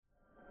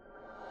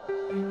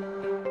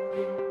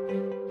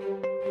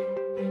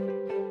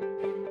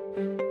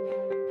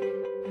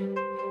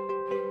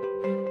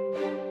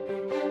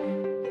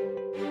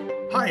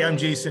Hi, I'm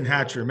Jason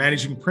Hatcher,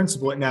 Managing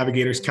Principal at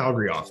Navigator's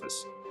Calgary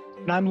office.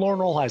 And I'm Lorne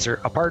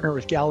Olheiser, a partner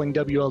with Gowling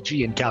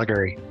WLG in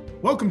Calgary.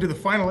 Welcome to the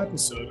final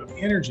episode of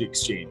The Energy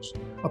Exchange,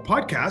 a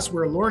podcast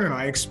where Lorne and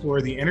I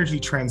explore the energy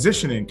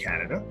transition in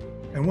Canada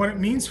and what it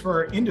means for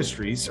our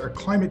industries, our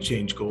climate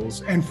change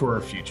goals, and for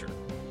our future.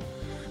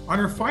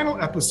 On our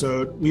final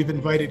episode, we've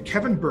invited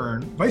Kevin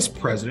Birn, Vice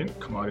President,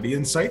 Commodity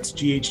Insights,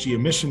 GHG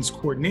Emissions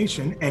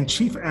Coordination, and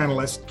Chief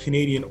Analyst,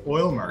 Canadian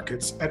Oil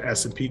Markets at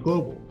S&P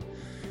Global.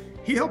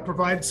 He helped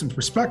provide some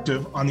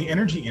perspective on the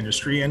energy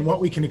industry and what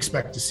we can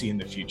expect to see in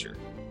the future.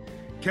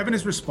 Kevin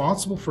is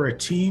responsible for a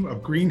team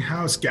of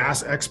greenhouse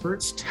gas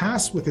experts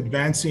tasked with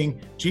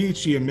advancing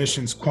GHG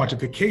emissions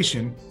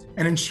quantification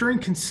and ensuring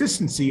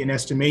consistency in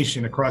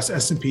estimation across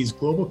S&P's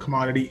Global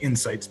Commodity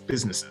Insights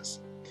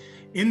businesses.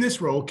 In this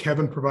role,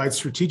 Kevin provides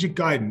strategic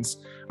guidance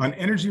on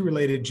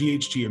energy-related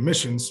GHG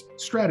emissions,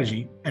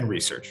 strategy, and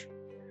research.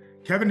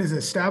 Kevin is an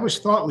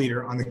established thought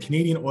leader on the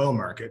Canadian oil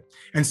market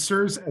and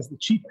serves as the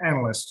chief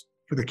analyst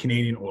for the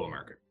Canadian oil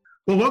market.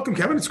 Well, welcome,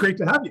 Kevin. It's great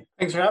to have you.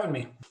 Thanks for having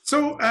me.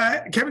 So,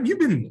 Kevin, you've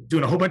been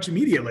doing a whole bunch of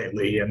media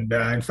lately. And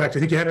in fact, I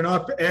think you had an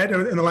op-ed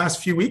in the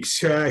last few weeks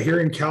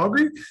here in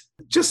Calgary.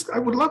 I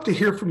would love to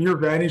hear from your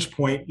vantage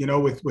point,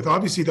 with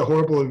obviously the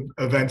horrible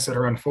events that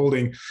are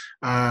unfolding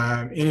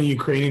in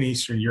Ukraine and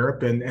Eastern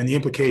Europe and the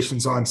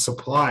implications on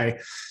supply.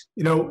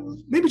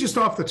 Maybe just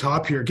off the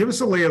top here, give us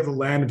a lay of the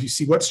land if you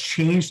see what's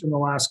changed in the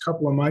last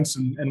couple of months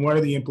and what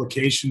are the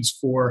implications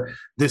for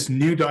this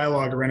new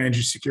dialogue around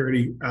energy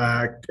security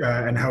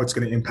and how it's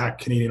going to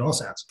impact Canadian oil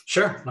sands.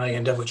 Sure, I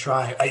can definitely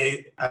try.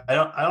 I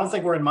don't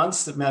think we're in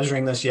months of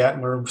measuring this yet,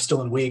 and we're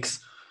still in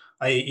weeks.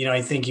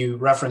 I think you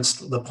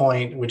referenced the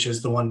point, which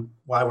is the one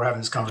why we're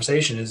having this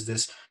conversation, is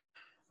this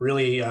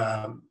really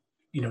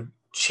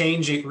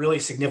really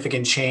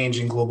significant change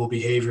in global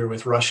behavior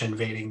with Russia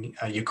invading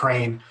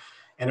Ukraine.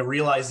 And a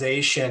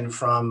realization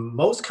from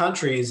most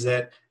countries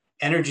that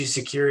energy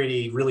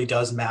security really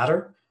does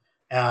matter.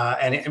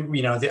 And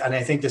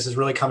I think this is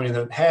really coming to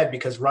the head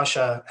because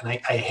Russia, and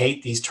I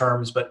hate these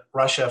terms, but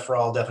Russia, for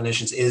all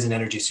definitions, is an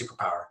energy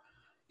superpower.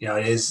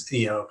 It is,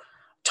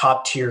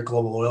 top tier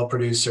global oil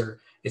producer.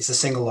 It's the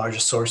single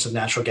largest source of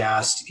natural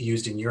gas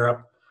used in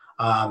Europe.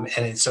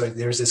 So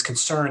there's this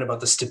concern about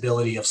the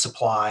stability of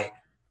supply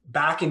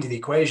back into the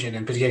equation,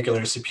 in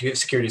particular,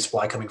 security of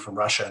supply coming from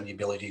Russia and the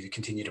ability to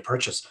continue to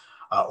purchase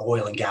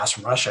oil and gas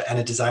from Russia, and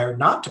a desire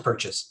not to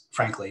purchase,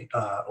 frankly,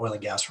 oil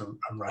and gas from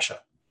Russia.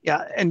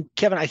 Yeah, and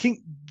Kevin, I think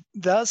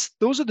those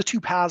are the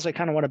two paths I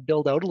kind of want to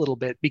build out a little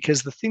bit,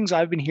 because the things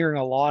I've been hearing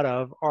a lot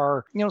of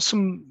are,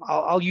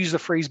 I'll use the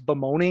phrase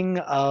bemoaning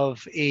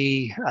of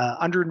a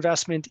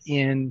underinvestment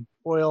in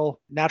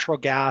oil, natural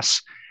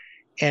gas,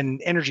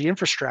 and energy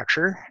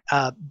infrastructure.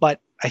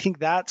 But I think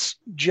that's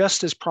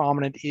just as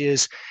prominent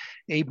is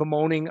a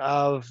bemoaning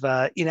of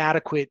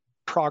inadequate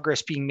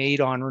progress being made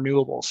on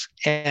renewables.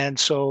 And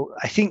so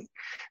I think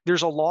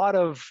there's a lot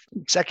of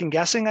second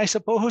guessing, I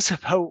suppose,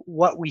 about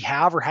what we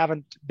have or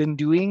haven't been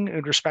doing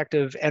in respect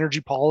of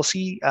energy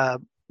policy,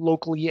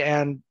 locally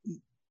and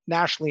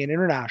nationally and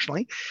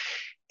internationally.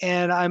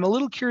 And I'm a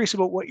little curious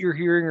about what you're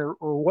hearing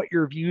or what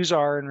your views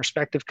are in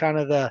respect of kind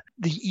of the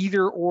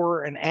either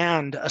or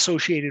and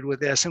associated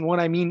with this. And what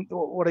I mean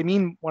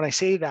when I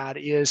say that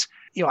is,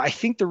 I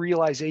think the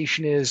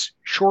realization is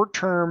short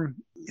term,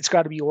 it's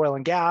got to be oil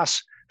and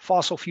gas,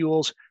 fossil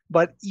fuels.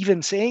 But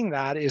even saying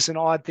that is an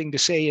odd thing to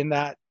say, in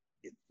that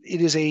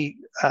it is a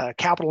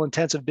capital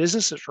intensive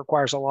business. It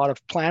requires a lot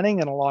of planning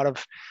and a lot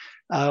of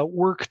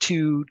work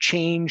to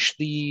change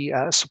the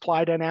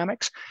supply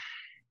dynamics.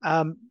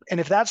 And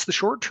if that's the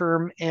short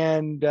term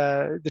and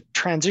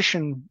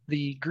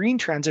the green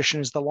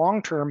transition is the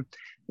long term,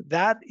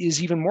 that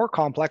is even more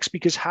complex,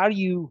 because how do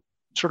you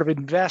sort of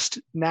invest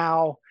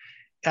now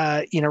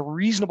in a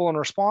reasonable and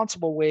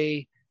responsible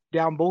way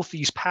down both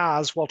these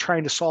paths while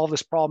trying to solve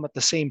this problem at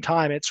the same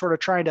time? It's sort of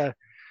trying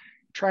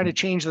to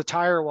change the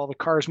tire while the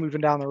car is moving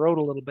down the road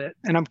a little bit.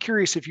 And I'm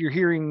curious if you're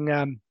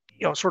hearing,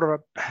 sort of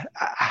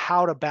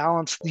how to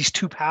balance these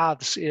two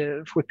paths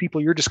with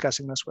people you're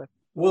discussing this with.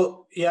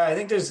 Well, yeah, I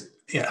think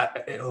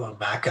I'll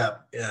back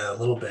up a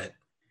little bit.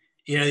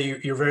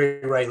 You very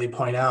rightly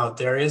point out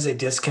there is a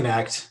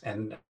disconnect,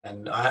 and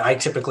I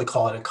typically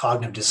call it a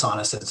cognitive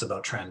dissonance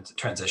about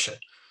transition.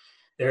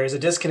 There is a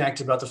disconnect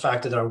about the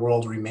fact that our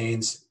world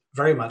remains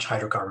very much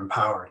hydrocarbon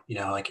powered.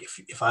 Like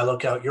if I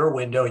look out your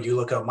window, you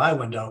look out my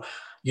window,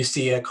 you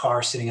see a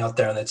car sitting out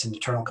there that's an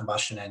internal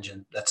combustion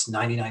engine. That's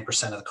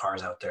 99% of the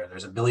cars out there.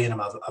 There's a billion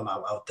of them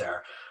out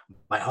there.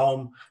 My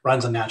home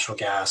runs on natural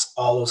gas.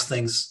 All those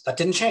things, that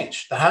didn't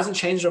change. That hasn't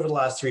changed over the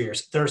last 3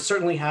 years. There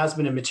certainly has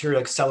been a material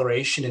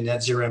acceleration in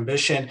net zero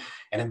ambition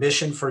and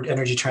ambition for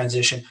energy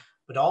transition,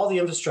 but all the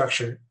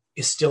infrastructure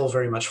is still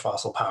very much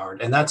fossil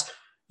powered. And that's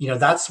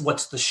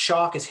what's the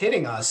shock is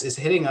hitting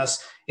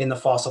us in the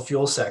fossil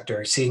fuel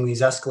sector, seeing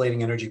these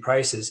escalating energy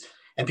prices.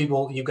 And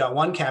people, you've got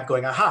one camp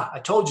going, aha, I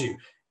told you,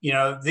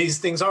 these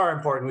things are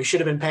important. We should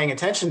have been paying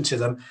attention to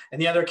them.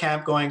 And the other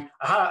camp going,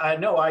 aha,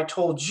 no, I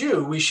told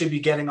you we should be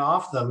getting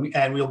off them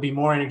and we'll be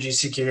more energy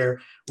secure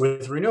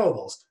with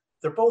renewables.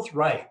 they're both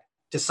right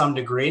to some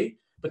degree,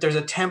 but there's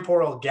a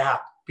temporal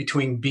gap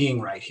between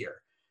being right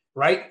here.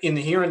 Right in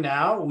the here and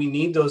now, we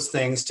need those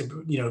things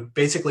to,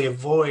 basically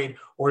avoid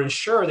or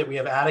ensure that we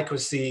have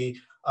adequacy,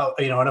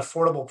 an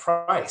affordable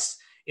price.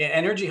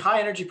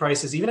 High energy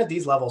prices, even at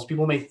these levels,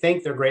 people may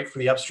think they're great for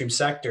the upstream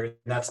sector. And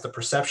that's the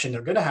perception.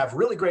 They're going to have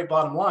really great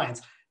bottom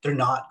lines. They're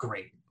not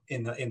great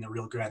in the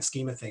real grand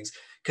scheme of things,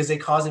 because they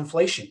cause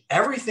inflation.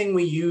 Everything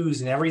we use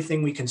and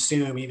everything we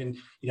consume, even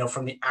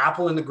from the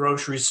apple in the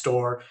grocery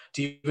store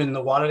to even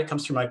the water that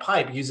comes through my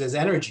pipe, uses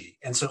energy.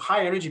 And so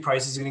high energy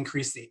prices can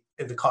increase the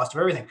cost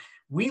of everything.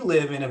 We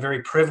live in a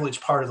very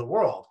privileged part of the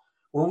world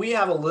where we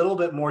have a little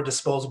bit more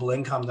disposable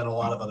income than a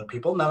lot of other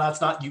people. Now,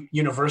 that's not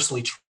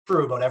universally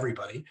true about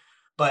everybody,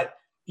 but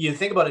you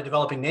think about a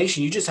developing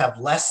nation, you just have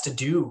less to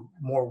do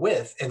more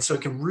with. And so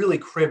it can really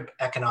crib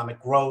economic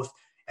growth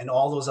and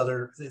all those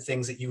other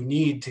things that you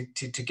need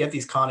to get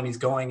these economies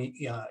going,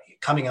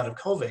 coming out of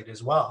COVID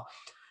as well.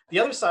 The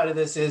other side of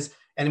this is,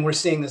 and we're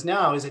seeing this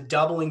now, is a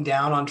doubling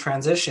down on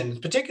transition,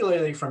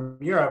 particularly from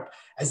Europe,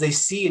 as they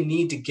see a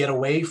need to get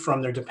away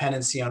from their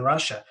dependency on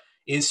Russia.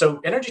 So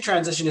energy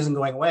transition isn't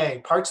going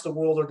away. Parts of the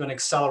world are going to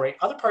accelerate.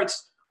 Other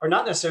parts are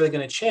not necessarily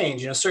going to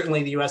change.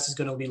 Certainly the US is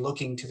going to be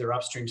looking to their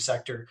upstream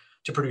sector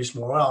to produce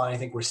more oil, and I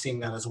think we're seeing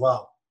that as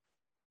well.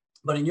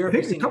 But in Europe,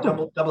 we're seeing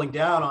doubling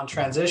down on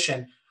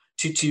transition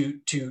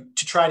to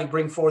try to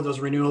bring forward those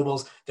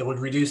renewables that would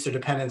reduce their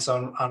dependence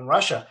on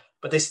Russia,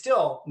 but they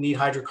still need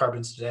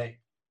hydrocarbons today.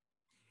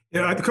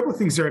 Yeah, a couple of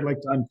things there I'd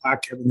like to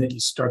unpack, Kevin, that you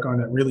struck on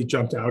that really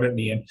jumped out at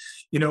me. And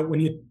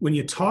when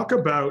you talk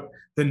about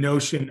the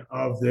notion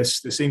of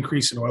this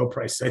increase in oil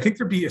prices, I think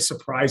there'd be a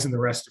surprise in the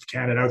rest of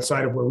Canada,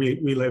 outside of where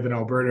we live in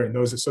Alberta and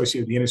those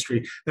associated with the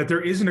industry, that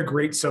there isn't a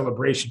great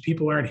celebration.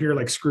 People aren't here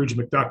like Scrooge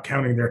McDuck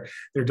counting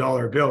their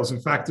dollar bills. In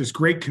fact, there's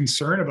great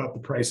concern about the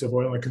price of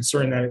oil and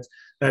concern that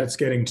it's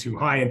getting too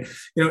high. And,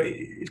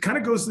 it kind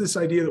of goes to this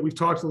idea that we've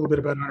talked a little bit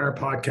about on our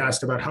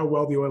podcast about how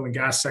well the oil and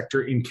gas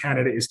sector in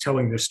Canada is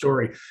telling their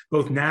story,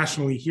 both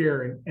nationally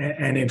here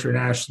and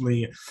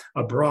internationally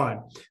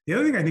abroad. The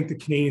other thing I think the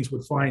Canadians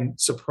would find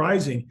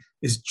surprising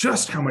is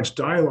just how much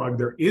dialogue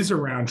there is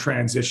around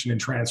transition and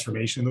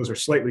transformation. Those are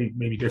slightly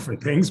maybe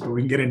different things, but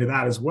we can get into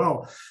that as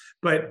well.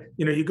 But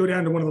you go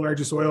down to one of the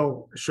largest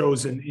oil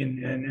shows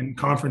and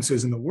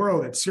conferences in the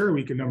world at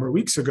CERAWeek a number of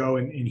weeks ago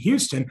in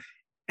Houston.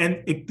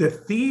 And the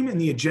theme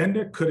and the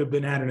agenda could have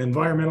been at an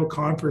environmental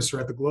conference or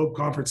at the Globe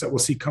conference that we'll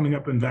see coming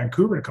up in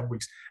Vancouver in a couple of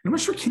weeks. And I'm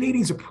not sure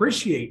Canadians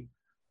appreciate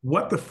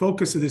what the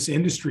focus of this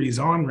industry is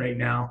on right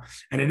now.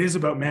 And it is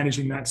about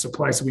managing that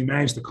supply, so we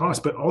manage the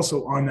cost, but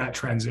also on that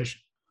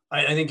transition.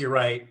 I think you're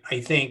right.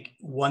 I think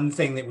one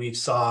thing that we've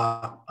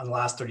saw in the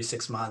last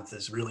 36 months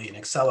is really an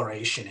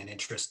acceleration in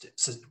interest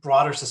in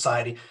broader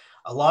society.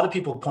 A lot of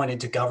people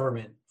pointed to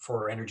government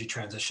for energy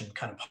transition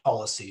kind of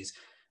policies,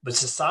 but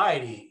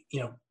society,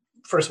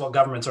 first of all,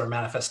 governments are a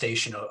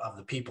manifestation of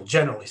the people,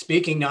 generally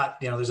speaking.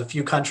 Not, there's a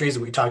few countries that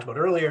we talked about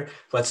earlier,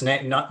 but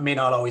may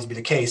not always be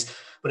the case.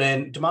 But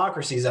in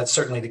democracies, that's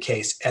certainly the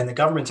case. And the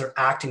governments are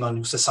acting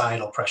on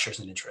societal pressures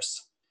and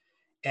interests.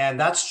 And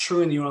that's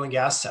true in the oil and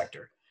gas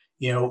sector.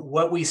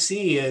 What we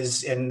see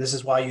is, and this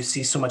is why you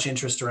see so much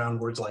interest around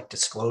words like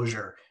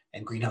disclosure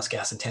and greenhouse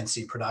gas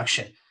intensity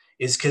production,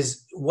 is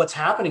because what's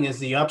happening is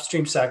the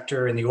upstream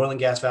sector and the oil and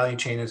gas value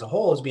chain as a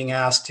whole is being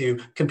asked to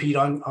compete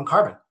on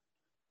carbon.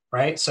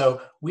 Right.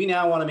 So we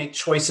now want to make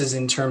choices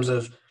in terms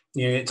of,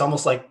 it's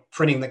almost like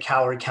printing the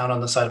calorie count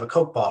on the side of a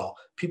Coke bottle.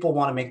 People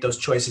want to make those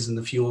choices in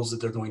the fuels that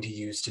they're going to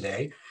use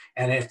today.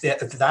 And if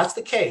that's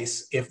the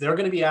case, if they're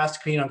going to be asked to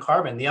compete on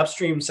carbon, the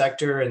upstream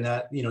sector and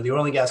the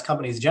oil and gas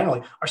companies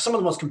generally are some of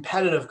the most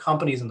competitive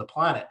companies on the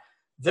planet.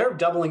 They're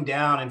doubling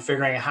down and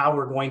figuring out how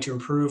we're going to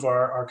improve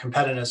our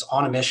competitiveness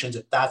on emissions,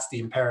 if that's the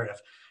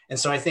imperative. And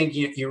so I think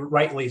you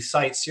rightly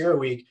cite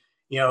CERAWeek,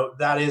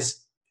 that is,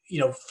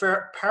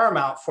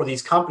 paramount for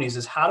these companies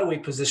is how do we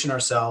position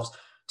ourselves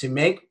to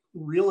make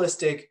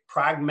realistic,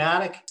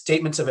 pragmatic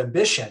statements of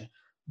ambition,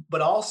 but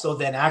also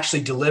then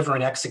actually deliver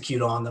and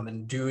execute on them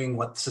and doing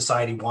what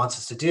society wants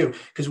us to do,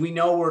 because we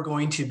know we're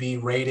going to be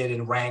rated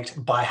and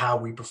ranked by how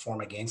we perform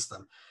against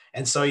them.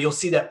 And so you'll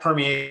see that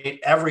permeate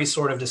every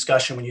sort of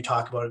discussion when you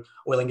talk about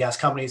oil and gas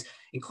companies,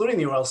 including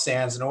the oil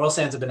sands. And oil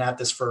sands have been at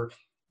this for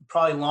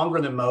probably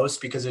longer than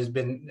most, because there's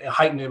been a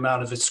heightened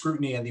amount of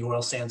scrutiny in the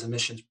oil sands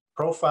emissions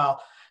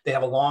profile. They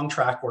have a long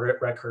track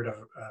record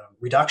of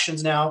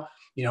reductions now.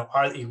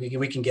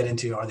 We can get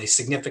into, are they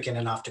significant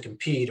enough to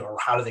compete, or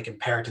how do they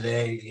compare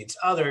today against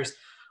others?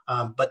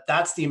 But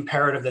that's the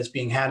imperative that's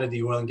being handed to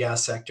the oil and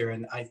gas sector.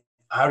 And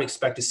I would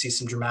expect to see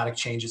some dramatic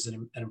changes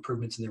and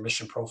improvements in their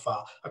emission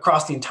profile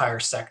across the entire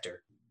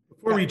sector.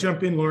 Before we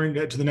jump in, Lauren,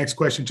 to the next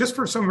question, just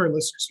for some of our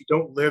listeners who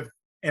don't live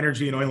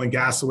energy and oil and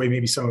gas the way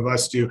maybe some of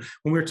us do,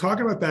 when we're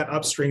talking about that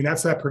upstream,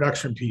 that's that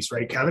production piece,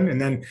 right, Kevin? And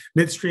then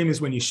midstream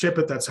is when you ship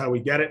it, that's how we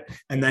get it.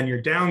 And then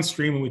your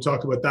downstream, when we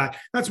talk about that,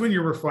 that's when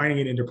you're refining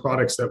it into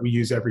products that we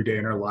use every day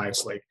in our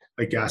lives, like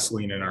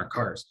gasoline in our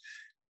cars.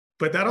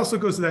 But that also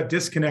goes to that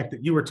disconnect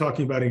that you were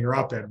talking about in your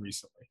op-ed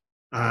recently.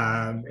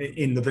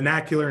 in the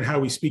vernacular and how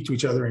we speak to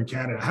each other in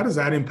Canada. How does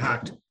that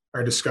impact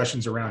our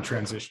discussions around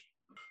transition?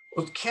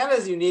 Well, Canada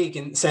is unique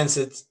in the sense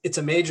it's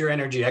a major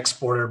energy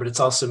exporter, but it's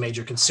also a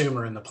major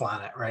consumer in the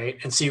planet, right?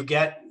 And so you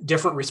get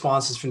different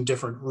responses from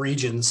different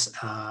regions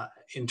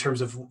in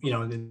terms of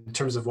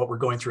what we're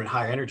going through in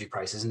higher energy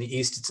prices. In the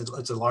East,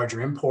 it's a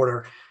larger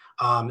importer.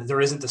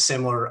 There isn't the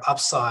similar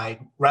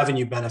upside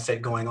revenue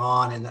benefit going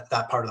on in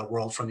that part of the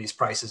world from these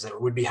prices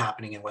that would be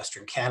happening in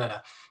Western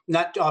Canada. And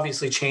that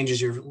obviously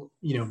changes your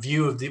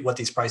view of what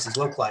these prices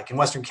look like. In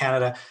Western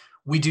Canada,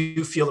 we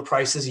do feel the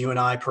prices, you and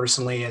I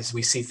personally, as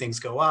we see things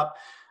go up.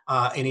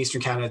 In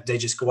Eastern Canada, they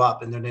just go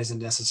up, and there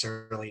isn't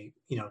necessarily,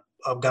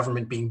 a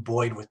government being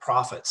buoyed with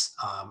profits,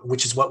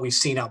 which is what we've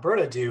seen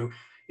Alberta do.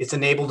 It's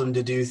enabled them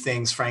to do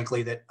things,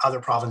 frankly, that other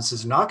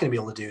provinces are not going to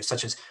be able to do,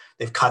 such as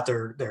they've cut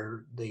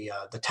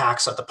the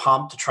tax at the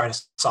pump to try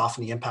to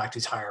soften the impact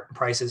of these higher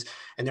prices,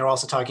 and they're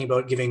also talking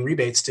about giving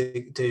rebates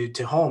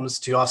to homes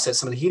to offset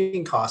some of the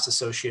heating costs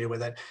associated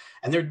with it.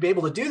 And they're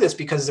able to do this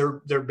because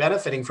they're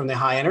benefiting from the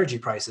high energy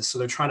prices, so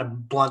they're trying to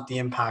blunt the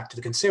impact to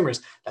the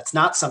consumers. That's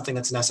not something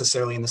that's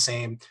necessarily in the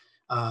same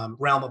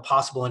realm of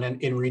possible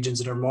in regions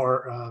that are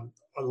more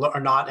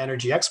are not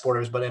energy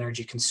exporters but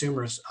energy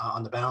consumers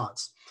on the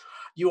balance.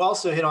 You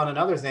also hit on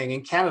another thing.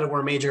 In Canada,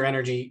 we're a major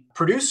energy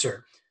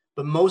producer,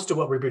 but most of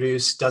what we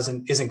produce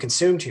isn't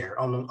consumed here.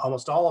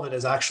 Almost all of it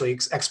is actually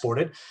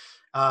exported,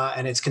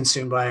 and it's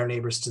consumed by our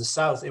neighbors to the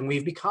south. And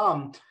we've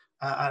become,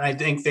 and I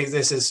think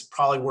this is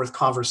probably worth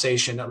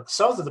conversation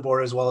south of the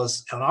border as well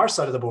as on our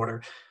side of the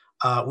border.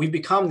 We've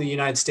become the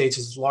United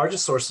States'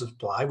 largest source of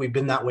supply. We've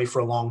been that way for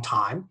a long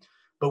time,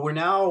 but we're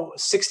now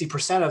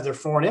 60% of their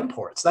foreign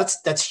imports.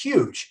 That's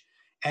huge.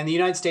 And the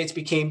United States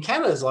became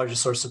Canada's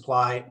largest source of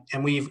supply.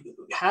 And we've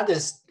had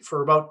this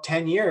for about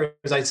 10 years,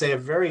 I'd say, a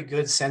very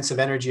good sense of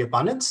energy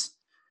abundance.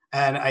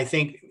 And I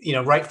think,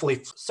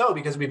 rightfully so,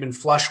 because we've been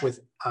flush with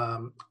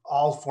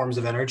all forms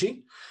of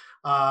energy.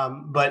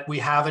 But we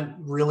haven't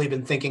really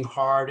been thinking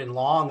hard and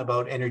long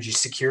about energy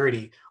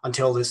security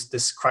until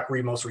this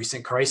most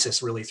recent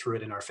crisis really threw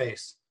it in our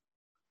face.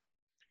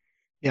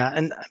 Yeah,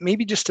 and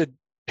maybe just to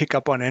pick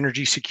up on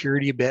energy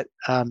security a bit,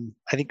 I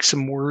think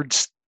some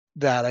words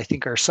that I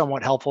think are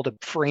somewhat helpful to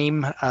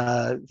frame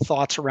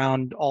thoughts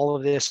around all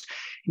of this.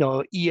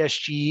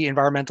 ESG,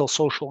 environmental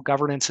social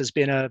governance, has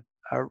been a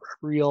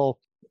real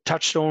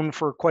touchstone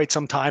for quite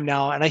some time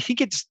now. And I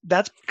think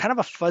that's kind of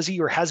a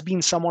fuzzy, or has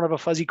been somewhat of a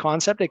fuzzy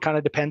concept. It kind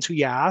of depends who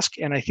you ask.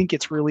 And I think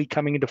it's really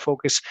coming into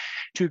focus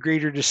to a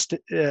greater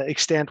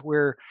extent,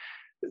 where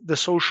the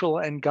social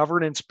and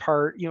governance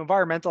part,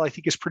 environmental, I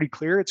think, is pretty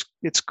clear.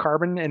 It's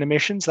carbon and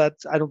emissions. That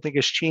I don't think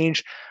has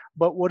changed.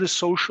 But what does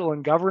social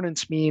and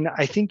governance mean?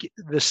 I think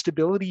the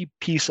stability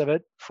piece of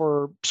it,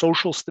 for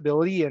social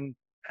stability and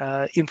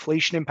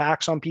inflation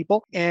impacts on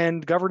people,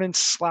 and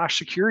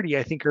governance/security,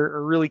 I think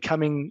are really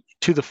coming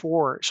to the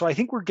fore. So I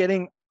think we're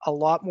getting a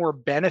lot more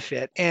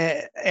benefit.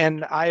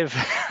 And I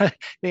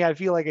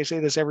feel like I say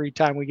this every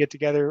time we get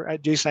together,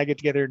 Jason and I get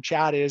together and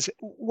chat, is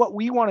what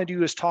we want to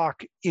do is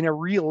talk in a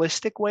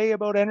realistic way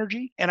about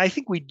energy. And I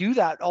think we do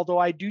that, although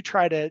I do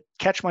try to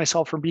catch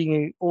myself from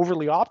being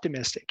overly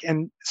optimistic.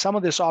 And some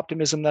of this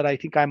optimism that I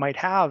think I might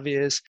have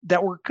is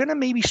that we're going to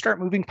maybe start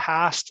moving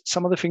past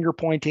some of the finger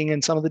pointing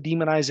and some of the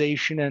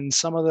demonization and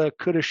some of the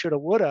coulda, shoulda,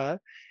 woulda.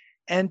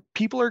 And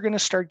people are going to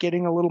start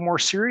getting a little more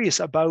serious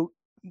about,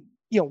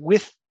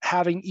 with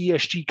having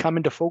ESG come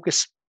into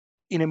focus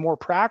in a more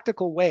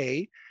practical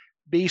way,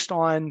 based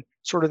on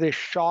sort of this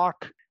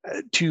shock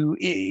to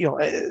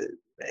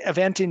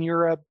event in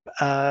Europe,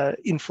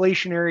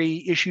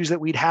 inflationary issues that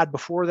we'd had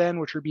before then,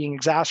 which are being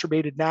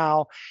exacerbated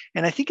now.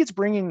 And I think it's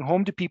bringing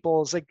home to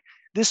people is like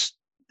this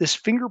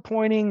finger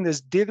pointing,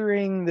 this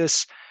dithering,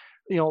 this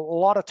a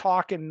lot of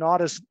talk and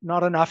not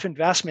enough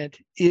investment.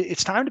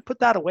 It's time to put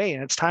that away,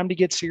 and it's time to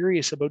get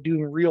serious about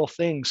doing real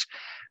things.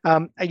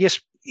 I guess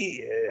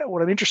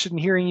what I'm interested in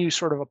hearing you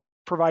sort of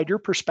provide your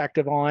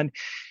perspective on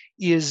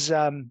is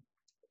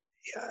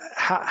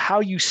how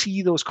you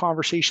see those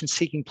conversations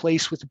taking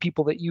place with the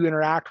people that you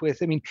interact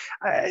with. I mean,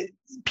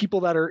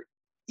 people that are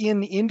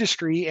in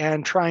industry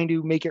and trying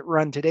to make it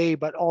run today,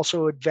 but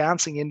also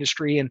advancing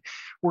industry and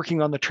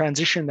working on the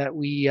transition that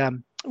we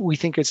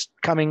think is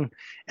coming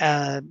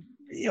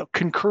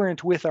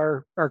concurrent with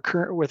our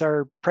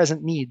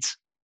present needs.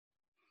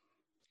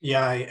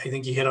 Yeah, I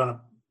think you hit on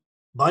a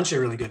bunch of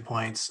really good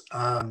points.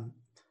 I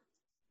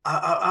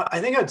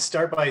think I'd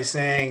start by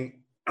saying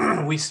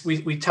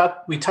we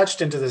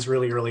touched into this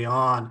really early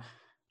on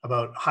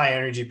about high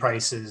energy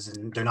prices,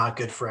 and they're not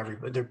good for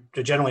everybody.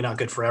 They're generally not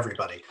good for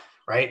everybody,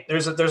 right?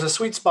 There's a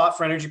sweet spot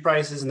for energy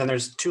prices, and then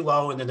there's too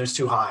low, and then there's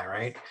too high,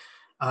 right?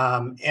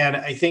 And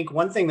I think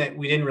one thing that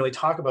we didn't really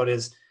talk about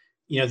is,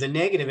 the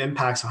negative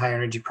impacts of high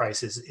energy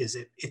prices is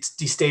it's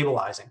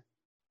destabilizing.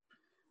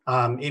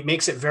 It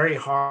makes it very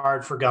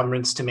hard for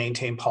governments to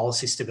maintain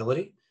policy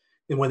stability,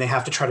 and when they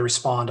have to try to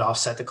respond to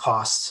offset the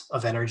costs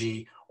of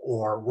energy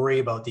or worry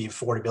about the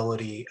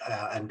affordability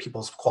and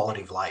people's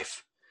quality of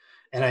life.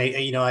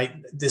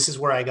 And this is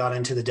where I got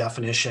into the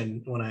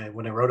definition when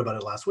I wrote about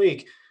it last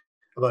week.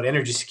 about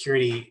energy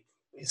security,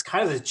 it's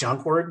kind of this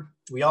junk word.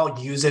 We all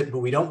use it, but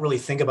we don't really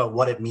think about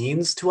what it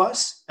means to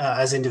us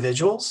as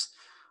individuals.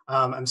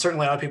 And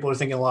certainly a lot of people are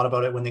thinking a lot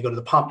about it when they go to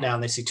the pump now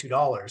and they see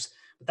 $2.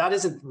 But that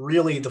isn't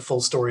really the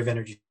full story of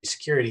energy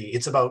security.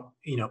 It's about,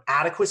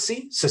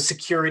 adequacy, so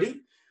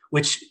security,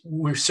 which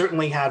we've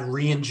certainly had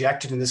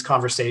re-injected in this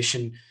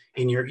conversation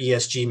in your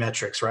ESG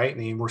metrics, right? I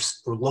mean, we're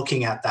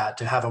looking at that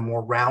to have a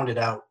more rounded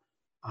out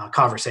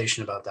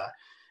conversation about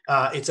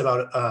that. It's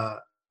about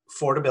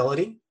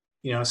affordability.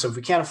 So if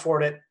we can't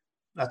afford it,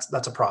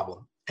 that's a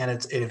problem. And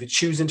if it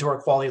chews into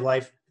our quality of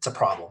life, it's a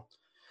problem.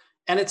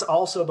 And it's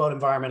also about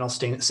environmental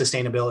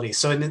sustainability.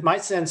 So in my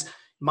sense,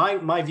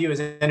 my view is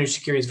energy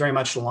security is very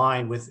much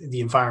aligned with the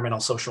environmental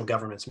social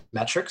governance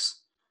metrics.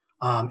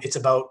 It's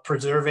about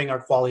preserving our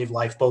quality of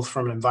life, both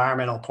from an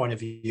environmental point of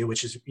view,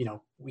 which is,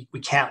 we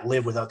can't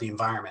live without the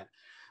environment,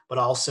 but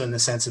also in the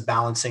sense of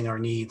balancing our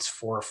needs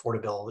for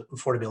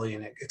affordability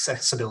and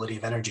accessibility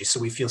of energy. So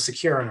we feel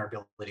secure in our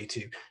ability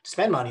to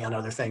spend money on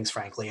other things,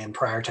 frankly, and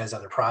prioritize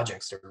other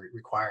projects that are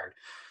required.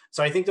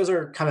 So I think those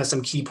are kind of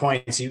some key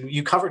points.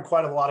 You covered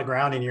quite a lot of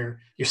ground in your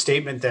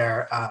statement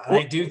there.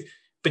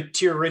 But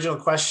to your original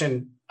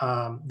question,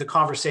 the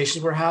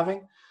conversations we're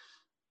having,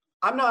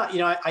 I'm not,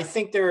 I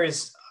think there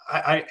is,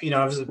 I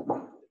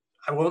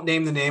won't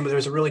name the name, but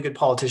there's a really good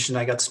politician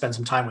I got to spend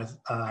some time with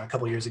a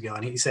couple of years ago.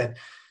 And he said,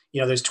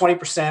 there's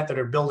 20% that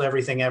are build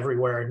everything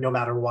everywhere, no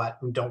matter what,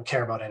 and don't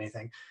care about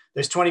anything.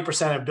 There's 20%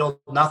 that build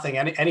nothing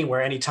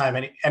anywhere,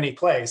 anytime, any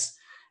place.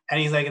 And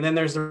he's like, and then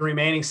there's the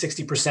remaining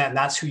 60%, and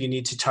that's who you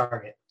need to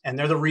target. And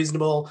they're the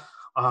reasonable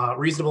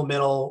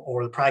middle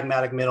or the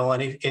pragmatic middle.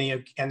 And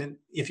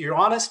if you're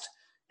honest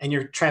and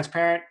you're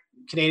transparent,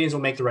 Canadians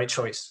will make the right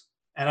choice.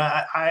 And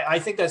I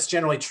think that's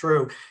generally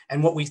true.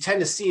 And what we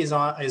tend to see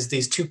is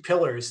these two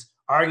pillars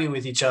arguing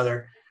with each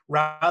other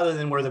rather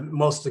than where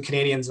most of the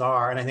Canadians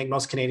are. And I think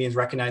most Canadians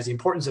recognize the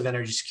importance of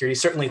energy security.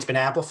 Certainly it's been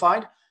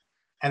amplified,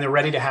 and they're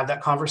ready to have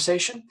that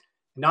conversation.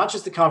 Not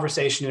just the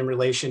conversation in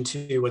relation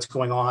to what's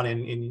going on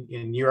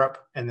in Europe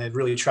and the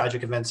really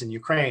tragic events in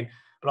Ukraine,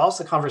 but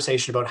also the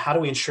conversation about how do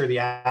we ensure the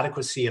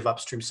adequacy of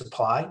upstream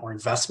supply or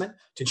investment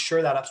to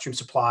ensure that upstream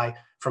supply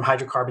from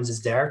hydrocarbons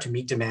is there to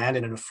meet demand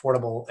in an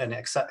affordable and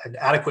an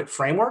adequate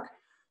framework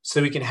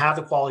so we can have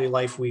the quality of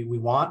life we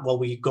want while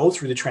we go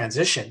through the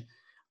transition.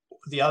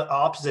 The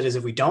opposite is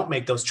if we don't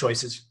make those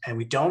choices and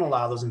we don't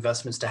allow those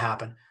investments to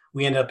happen,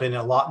 we end up in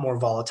a lot more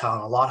volatile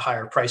and a lot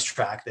higher price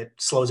track that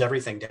slows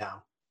everything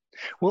down.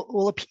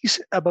 Well, a piece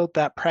about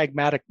that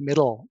pragmatic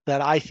middle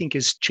that I think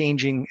is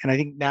changing, and I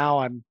think now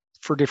I'm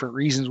for different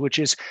reasons, which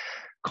is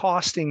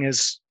costing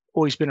has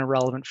always been a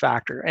relevant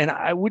factor. And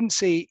I wouldn't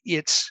say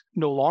it's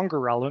no longer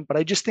relevant, but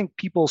I just think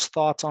people's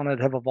thoughts on it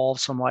have evolved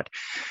somewhat.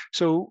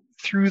 So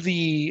through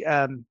the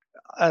an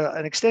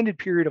extended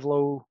period of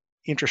low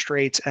interest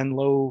rates and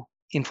low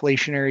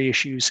inflationary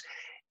issues,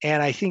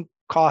 and I think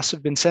costs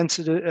have been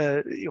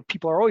sensitive.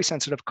 People are always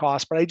sensitive to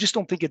costs, but I just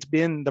don't think it's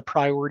been the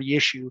priority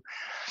issue.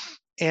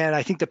 And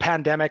I think the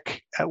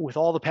pandemic, with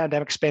all the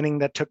pandemic spending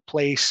that took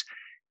place,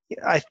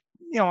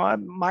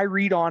 my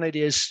read on it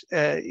is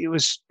it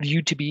was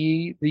viewed to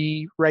be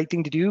the right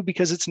thing to do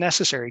because it's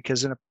necessary.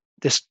 Because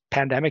this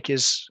pandemic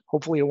is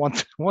hopefully a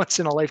once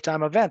in a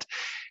lifetime event,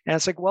 and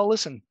it's like, well,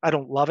 listen, I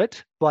don't love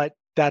it, but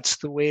that's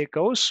the way it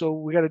goes. So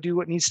we got to do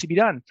what needs to be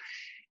done,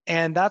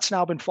 and that's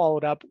now been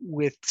followed up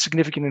with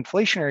significant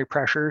inflationary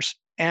pressures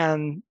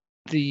and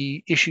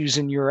the issues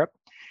in Europe.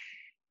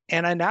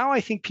 And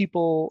I think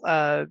people.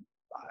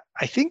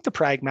 I think the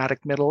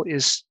pragmatic middle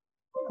is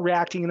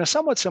reacting in a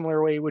somewhat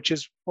similar way, which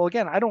is, well,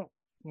 again, I don't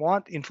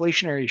want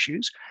inflationary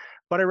issues,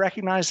 but I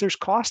recognize there's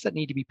costs that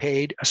need to be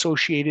paid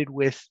associated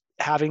with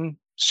having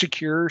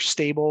secure,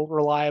 stable,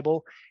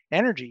 reliable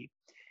energy.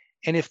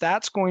 And if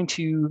that's going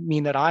to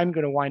mean that I'm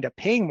going to wind up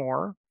paying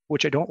more,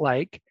 which I don't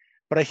like,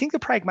 but I think the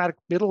pragmatic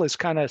middle is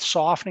kind of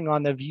softening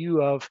on the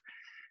view of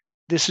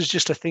this is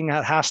just a thing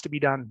that has to be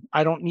done.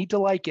 I don't need to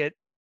like it.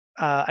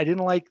 I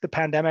didn't like the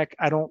pandemic.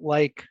 I don't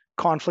like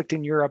conflict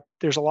in Europe.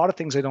 There's a lot of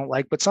things I don't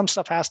like, but some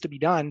stuff has to be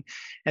done.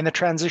 And the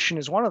transition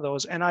is one of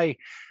those. And I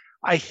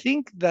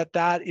think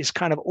that is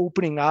kind of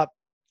opening up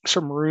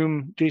some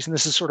room. Jason,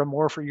 this is sort of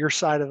more for your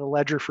side of the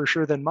ledger for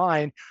sure than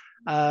mine,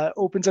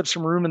 opens up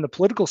some room in the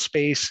political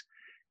space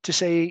to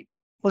say,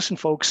 listen,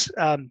 folks,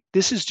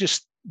 this is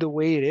just the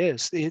way it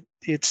is.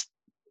 It's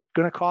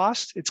going to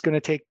cost, it's going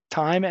to take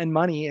time and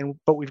money,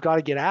 but we've got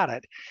to get at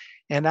it.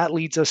 And that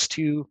leads us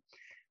to,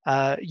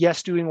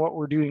 yes, doing what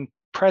we're doing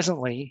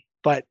presently,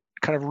 but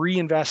kind of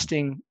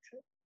reinvesting,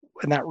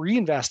 and that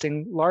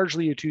reinvesting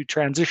largely to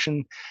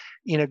transition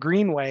in a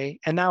green way.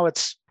 And now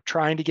it's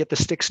trying to get the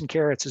sticks and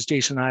carrots, as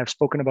Jason and I have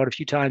spoken about a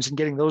few times, and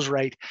getting those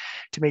right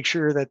to make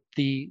sure that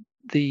the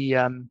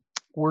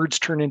words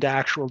turn into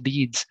actual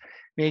deeds.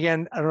 I mean,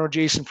 again, I don't know,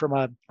 Jason, from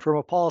a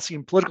policy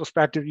and political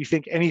perspective, you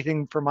think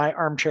anything from my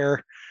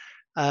armchair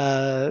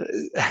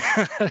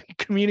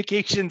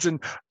communications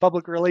and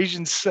public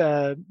relations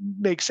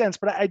makes sense,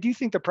 but I do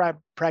think the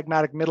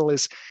pragmatic middle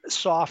is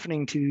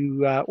softening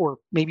to, or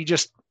maybe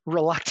just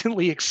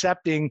reluctantly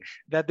accepting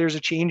that there's a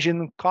change in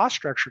the cost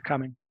structure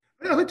coming.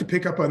 I'd like to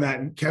pick up on that,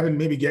 and Kevin,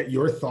 maybe get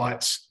your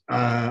thoughts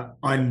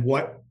on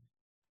what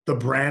the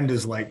brand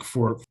is like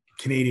for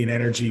Canadian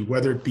energy,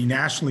 whether it be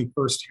nationally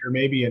first here,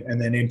 maybe, and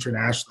then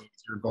internationally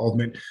with your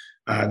involvement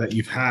that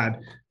you've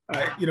had.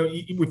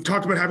 We've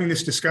talked about having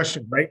this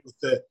discussion, right, with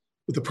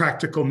the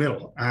practical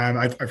middle.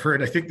 I've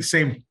heard, I think,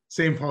 the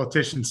same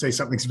politicians say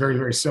something very,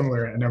 very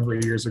similar a number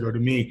of years ago to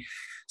me.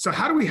 So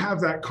how do we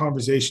have that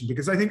conversation?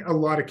 Because I think a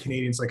lot of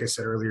Canadians, like I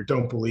said earlier,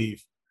 don't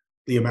believe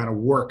the amount of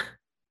work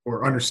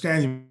or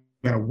understanding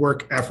the amount of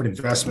work, effort,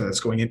 investment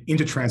that's going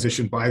into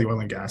transition by the oil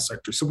and gas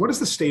sector. So what is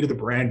the state of the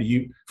brand to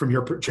you from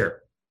your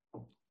chair?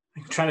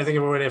 I'm trying to think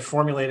of a way to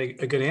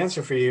formulate a good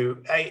answer for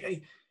you.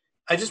 I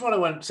just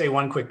want to say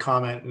one quick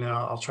comment, and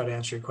I'll try to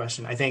answer your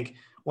question. I think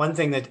one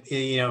thing that,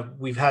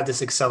 we've had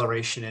this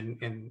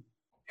acceleration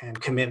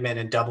and commitment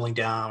and doubling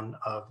down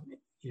of,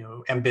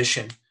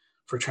 ambition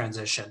for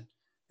transition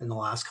in the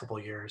last couple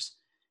of years.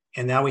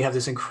 And now we have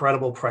this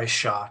incredible price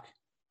shock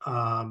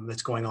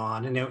that's going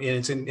on. And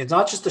it's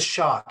not just the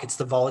shock, it's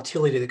the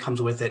volatility that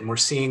comes with it. And we're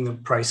seeing the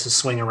prices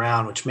swing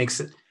around, which makes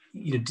it,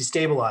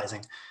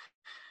 destabilizing.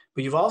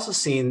 But you've also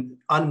seen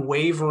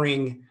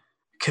unwavering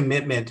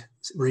commitment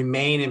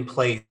remain in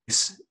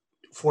place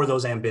for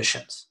those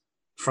ambitions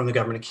from the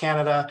government of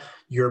Canada,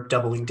 Europe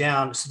doubling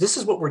down. So this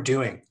is what we're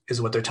doing,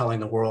 is what they're telling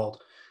the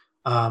world.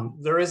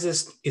 There is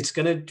this, it's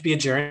going to be a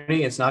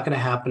journey. It's not going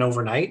to happen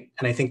overnight.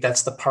 And I think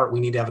that's the part we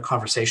need to have a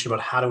conversation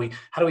about. How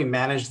do we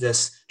manage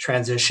this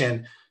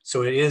transition?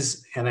 So it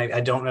is, and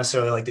I don't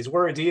necessarily like these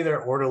words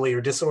either, orderly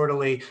or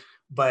disorderly,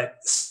 but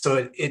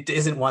so it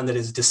isn't one that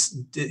is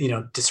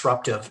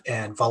disruptive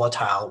and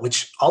volatile,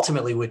 which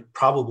ultimately would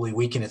probably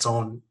weaken its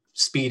own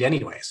speed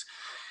anyways.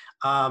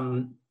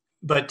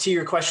 But to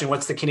your question,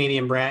 what's the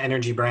Canadian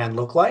energy brand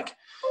look like?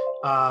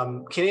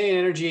 Canadian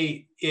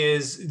energy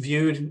is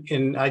viewed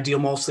in ideal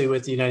mostly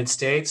with the United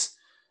States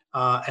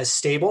as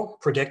stable,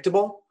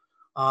 predictable.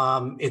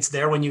 It's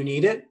there when you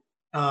need it.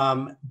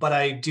 But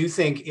I do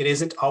think it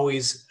isn't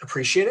always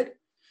appreciated.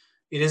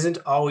 It isn't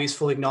always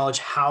fully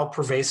acknowledged how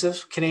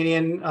pervasive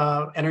Canadian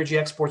energy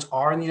exports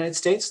are in the United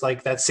States.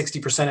 Like that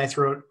 60% I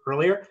threw out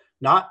earlier,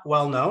 not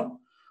well known,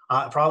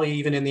 probably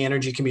even in the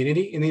energy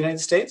community in the United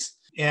States.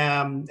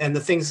 And the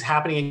things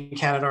happening in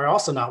Canada are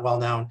also not well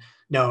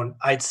known.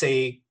 I'd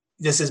say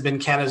this has been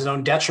Canada's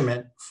own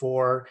detriment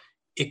for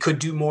it could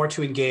do more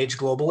to engage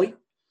globally.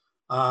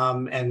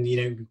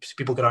 And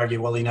people could argue,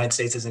 well, the United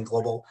States isn't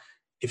global.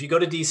 If you go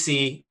to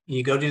DC,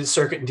 you go to the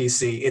circuit in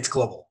DC, it's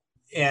global.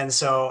 And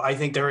so I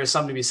think there is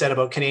something to be said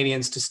about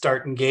Canadians to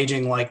start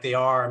engaging like they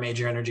are a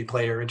major energy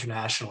player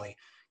internationally.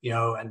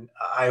 And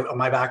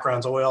my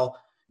background's oil.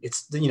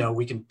 It's,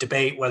 we can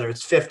debate whether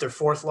it's fifth or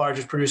fourth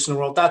largest producer in the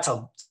world. That's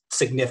a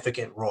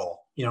significant role.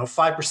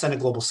 5% of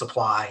global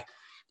supply.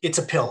 It's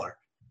a pillar.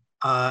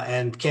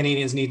 And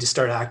Canadians need to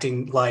start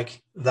acting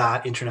like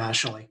that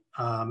internationally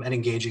and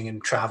engaging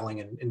and traveling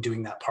and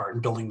doing that part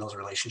and building those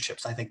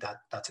relationships. I think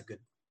that's a good.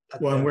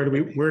 Well, and where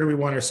do we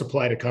want our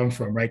supply to come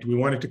from, right? Do we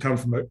want it to come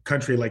from a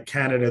country like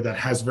Canada that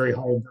has very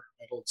high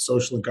environmental,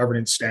 social, and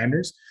governance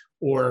standards?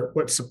 Or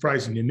what's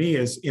surprising to me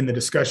is in the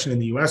discussion in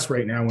the U.S.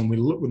 right now,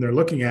 when they're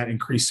looking at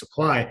increased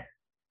supply,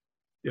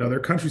 there are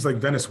countries like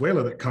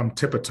Venezuela that come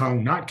tip of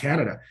tongue, not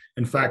Canada.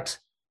 In fact,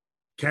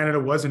 Canada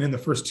wasn't in the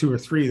first two or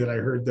three that I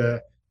heard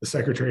the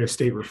Secretary of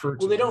State refer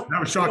to. Well, that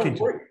was shocking.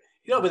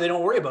 But they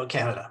don't worry about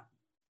Canada.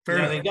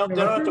 They don't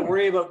have to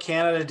worry about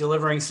Canada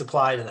delivering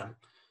supply to them.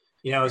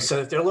 So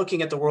if they're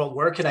looking at the world,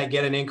 where can I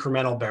get an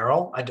incremental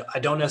barrel? I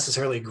don't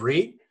necessarily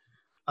agree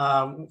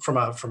from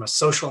a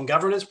social and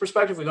governance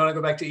perspective. We want to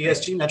go back to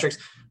ESG metrics,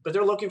 but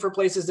they're looking for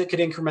places that could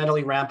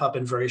incrementally ramp up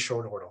in very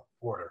short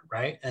order,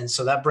 right? And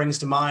so that brings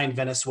to mind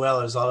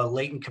Venezuela. There's a lot of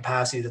latent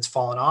capacity that's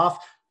fallen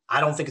off.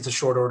 I don't think it's a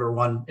short order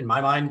one in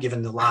my mind,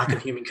 given the lack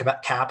of human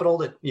capital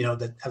that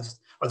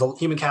the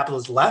human capital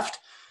is left.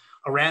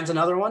 Iran's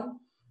another one.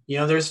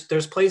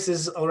 There's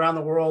places around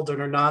the world that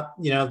are not,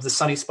 the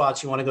sunny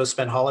spots you want to go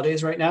spend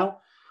holidays right now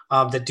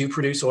that do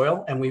produce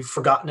oil. And we've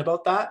forgotten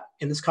about that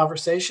in this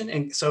conversation.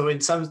 And so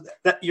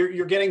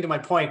you're getting to my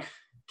point.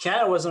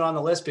 Canada wasn't on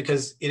the list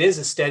because it is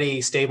a steady,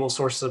 stable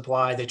source of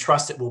supply. They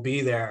trust it will be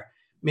there.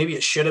 Maybe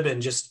it should have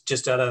been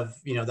just out of,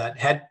 that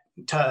head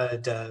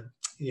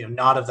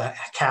nod of that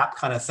cap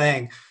kind of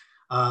thing.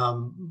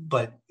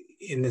 But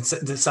in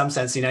some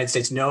sense, the United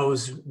States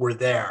knows we're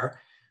there.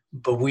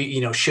 But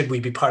should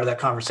we be part of that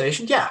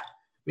conversation? Yeah.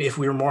 If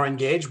we were more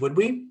engaged, would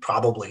we?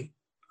 Probably.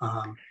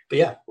 But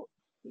yeah,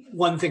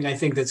 one thing I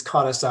think that's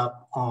caught us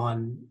up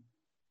on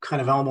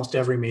kind of almost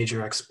every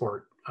major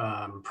export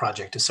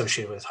project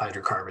associated with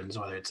hydrocarbons,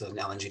 whether it's an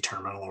LNG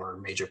terminal or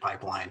a major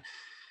pipeline,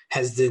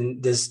 has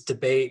been this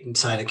debate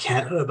inside of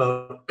Canada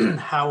about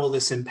how will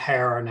this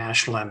impair our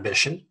national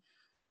ambition?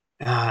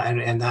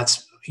 And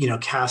that's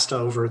cast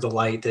over the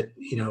light that,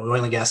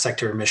 oil and gas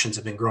sector emissions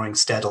have been growing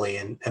steadily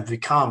and have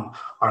become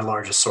our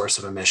largest source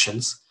of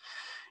emissions.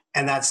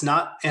 And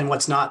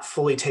what's not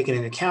fully taken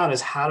into account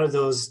is how do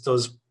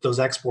those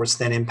exports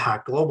then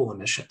impact global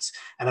emissions?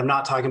 And I'm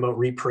not talking about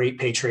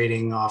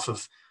repatriating off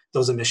of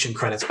those emission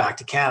credits back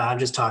to Canada. I'm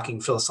just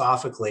talking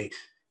philosophically.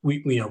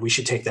 We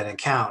should take that into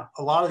account.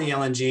 A lot of the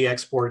LNG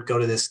export go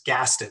to this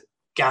gas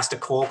to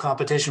coal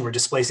competition. We're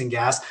displacing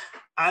gas.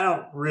 I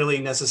don't really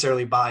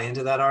necessarily buy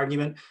into that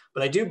argument,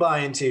 but I do buy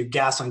into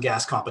gas on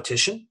gas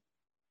competition.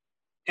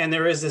 And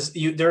there is this,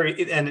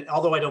 and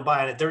although I don't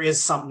buy it, there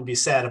is something to be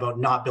said about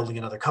not building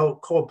another coal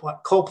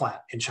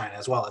plant in China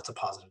as well. It's a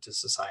positive to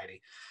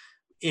society.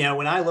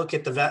 When I look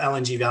at the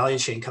LNG value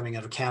chain coming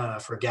out of Canada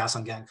for gas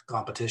on gas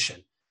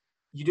competition,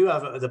 you do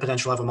have the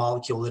potential to have a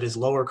molecule that is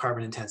lower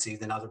carbon intensity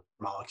than other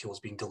molecules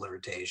being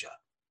delivered to Asia.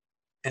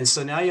 And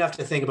so now you have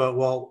to think about,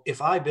 well,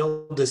 if I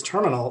build this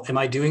terminal, am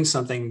I doing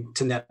something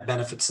to net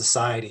benefit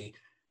society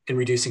in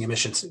reducing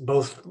emissions,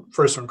 both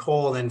first from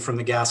coal and then from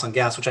the gas on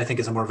gas, which I think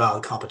is a more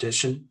valid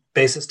competition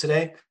basis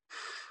today.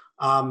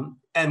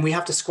 And we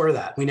have to square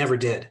that. We never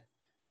did.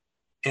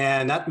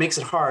 And that makes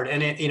it hard.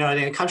 And in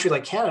a country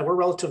like Canada, we're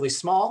relatively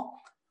small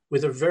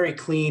with a very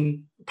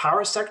clean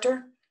power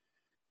sector.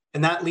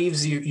 And that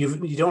leaves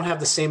you don't have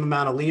the same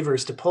amount of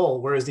levers to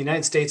pull, whereas the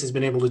United States has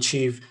been able to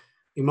achieve,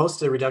 most of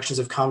the reductions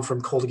have come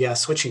from coal to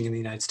gas switching in the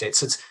United States.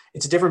 So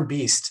it's a different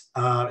beast.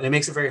 And it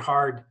makes it very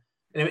hard.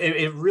 And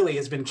it really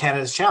has been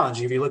Canada's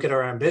challenge. If you look at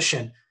our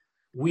ambition,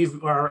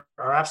 our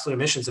absolute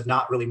emissions have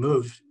not really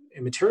moved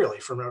materially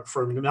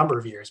for a number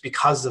of years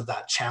because of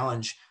that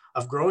challenge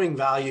of growing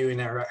value in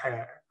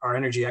our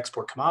energy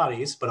export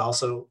commodities, but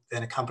also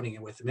then accompanying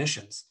it with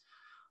emissions.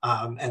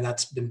 And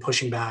that's been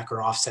pushing back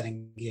or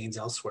offsetting gains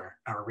elsewhere,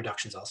 or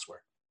reductions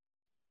elsewhere.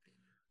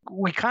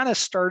 We kind of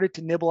started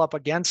to nibble up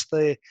against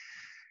the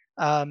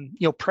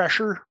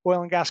pressure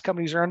oil and gas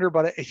companies are under,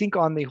 but I think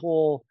on the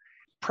whole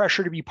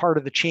pressure to be part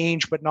of the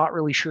change, but not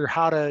really sure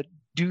how to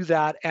do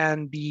that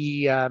and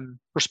be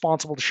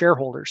responsible to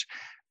shareholders.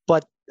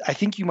 But I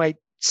think you might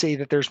say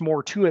that there's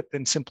more to it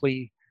than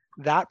simply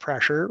that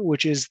pressure,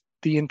 which is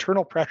the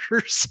internal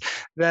pressures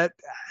that,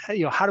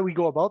 how do we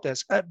go about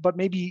this? But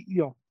maybe,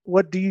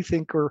 what do you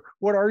think, or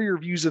what are your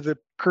views of the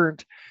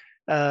current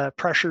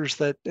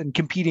pressures and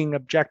competing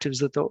objectives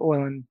that the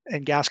oil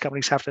and gas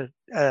companies have to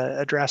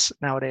address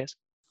nowadays?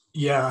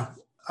 Yeah,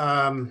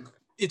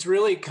 it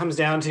really comes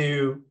down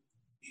to,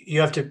 you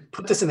have to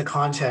put this in the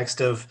context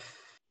of,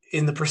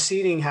 in the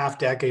preceding half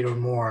decade or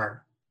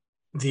more,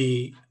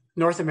 the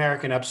North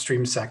American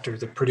upstream sector,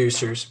 the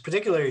producers,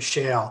 particularly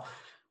shale,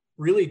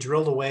 really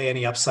drilled away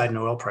any upside in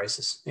oil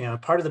prices.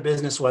 Part of the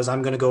business was,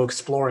 I'm going to go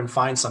explore and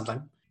find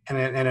something.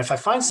 And if I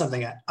find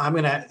something,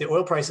 the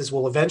oil prices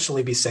will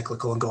eventually be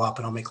cyclical and go up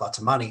and I'll make lots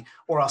of money,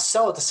 or I'll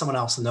sell it to someone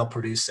else and they'll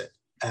produce it.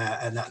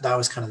 And that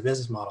was kind of the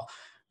business model.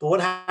 But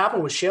what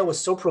happened was shale was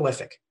so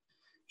prolific.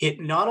 It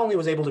not only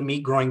was able to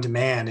meet growing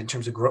demand in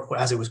terms of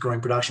as it was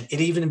growing production, it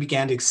even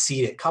began to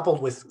exceed it.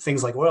 Coupled with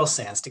things like oil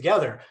sands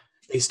together,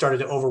 they started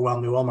to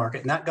overwhelm the oil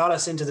market. And that got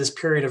us into this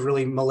period of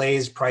really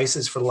malaise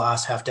prices for the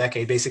last half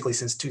decade, basically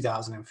since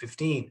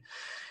 2015.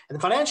 And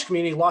the financial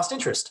community lost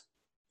interest.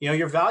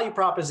 Your value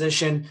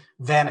proposition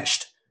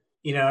vanished.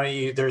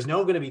 There's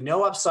going to be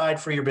no upside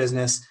for your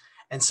business.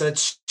 And so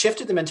it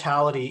shifted the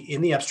mentality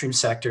in the upstream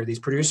sector, these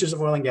producers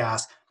of oil and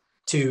gas,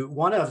 to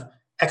one of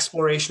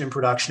exploration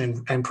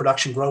and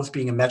production growth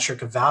being a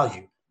metric of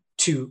value,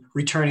 to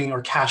returning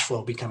or cash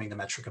flow becoming the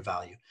metric of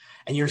value.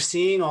 And you're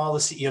seeing all the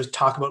CEOs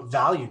talk about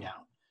value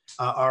now,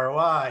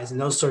 ROIs and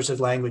those sorts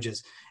of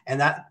languages.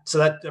 And so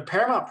that the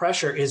paramount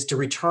pressure is to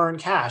return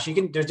cash.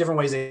 There's different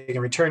ways they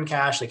can return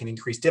cash. They can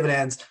increase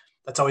dividends.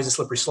 That's always a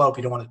slippery slope.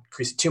 You don't want to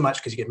increase it too much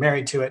because you get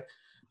married to it.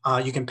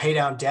 You can pay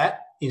down debt,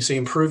 so you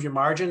improve your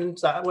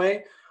margins that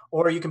way,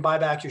 or you can buy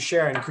back your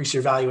share and increase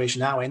your valuation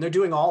that way. And they're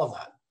doing all of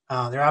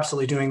that. They're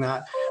absolutely doing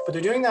that. But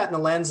they're doing that in the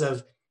lens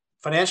of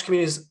financial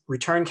communities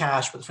return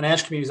cash, but the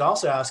financial community is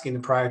also asking to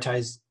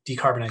prioritize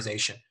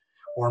decarbonization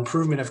or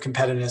improvement of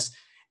competitiveness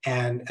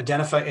and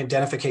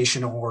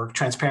identification or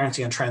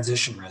transparency on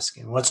transition risk.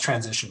 And what's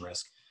transition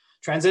risk?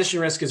 Transition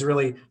risk is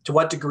really, to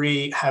what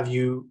degree have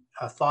you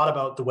thought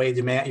about the way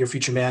your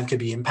future demand could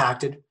be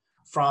impacted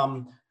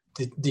from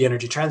the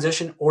energy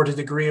transition, or to the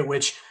degree at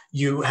which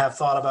you have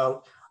thought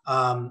about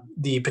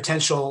the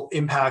potential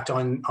impact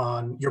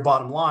on your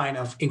bottom line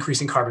of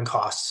increasing carbon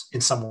costs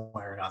in some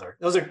way or another.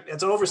 It's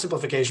an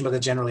oversimplification, but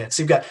that's generally it.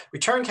 So you've got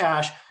return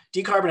cash,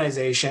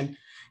 decarbonization,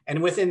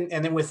 and within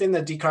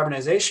the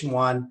decarbonization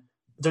one,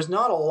 there's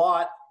not a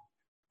lot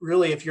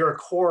really, if you're a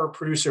core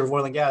producer of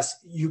oil and gas,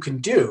 you can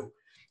do.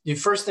 The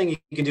first thing you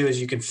can do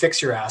is you can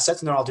fix your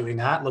assets, and they're all doing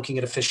that, looking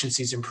at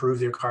efficiencies, improve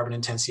their carbon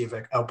intensity of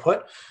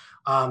output.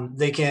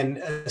 They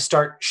can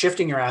start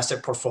shifting your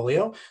asset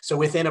portfolio. So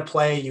within a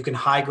play, you can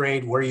high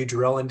grade where you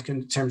drill in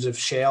terms of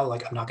shale.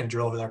 Like, I'm not going to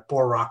drill over there,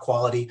 bore rock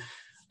quality.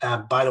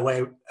 By the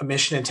way,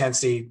 emission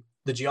intensity,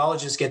 the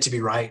geologists get to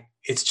be right.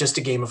 It's just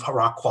a game of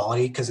rock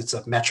quality because it's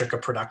a metric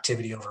of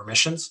productivity over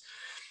emissions.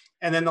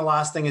 And then the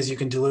last thing is you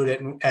can dilute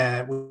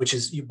it, which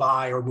is you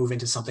buy or move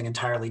into something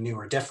entirely new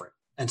or different.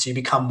 And so you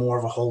become more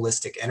of a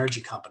holistic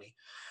energy company.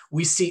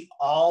 We see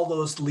all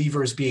those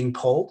levers being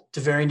pulled to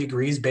varying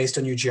degrees based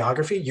on your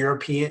geography.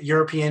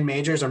 European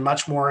majors are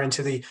much more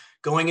into the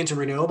going into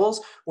renewables,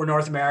 where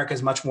North America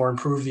is much more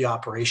improve the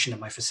operation of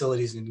my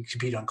facilities and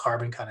compete on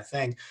carbon kind of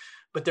thing.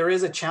 But there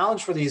is a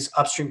challenge for these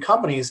upstream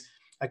companies.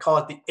 I call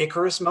it the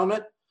Icarus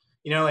moment.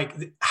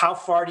 Like how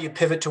far do you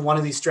pivot to one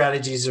of these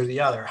strategies or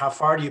the other? How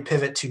far do you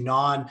pivot to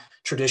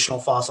non-traditional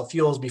fossil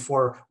fuels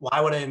before,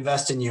 why would I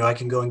invest in you? I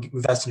can go and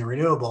invest in a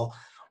renewable.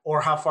 Or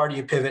how far do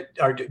you pivot,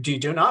 or do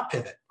you not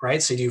pivot,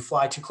 right? So do you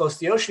fly too close to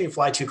the ocean? You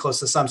fly too close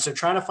to the sun. So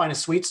trying to find a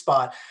sweet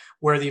spot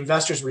where the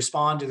investors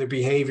respond to their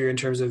behavior in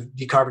terms of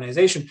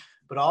decarbonization,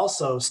 but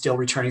also still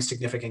returning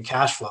significant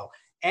cash flow.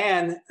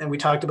 And we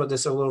talked about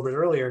this a little bit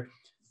earlier,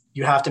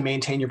 you have to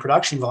maintain your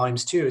production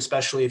volumes too,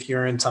 especially if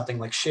you're in something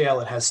like shale,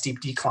 it has steep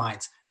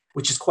declines,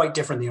 which is quite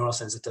different in the oil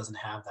sands. It doesn't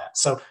have that.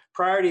 So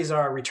priorities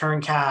are return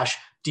cash,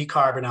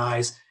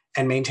 decarbonize,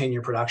 and maintain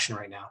your production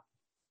right now.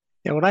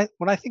 Yeah,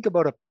 when I think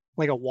about a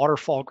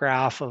waterfall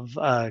graph of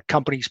a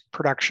company's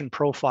production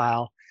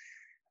profile,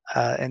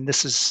 and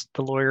this is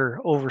the lawyer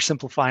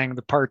oversimplifying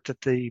the part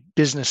that the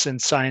business and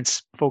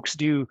science folks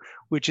do,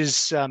 which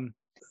is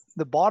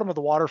the bottom of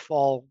the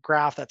waterfall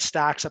graph that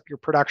stacks up your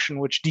production,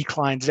 which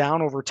declines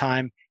down over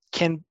time,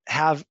 can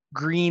have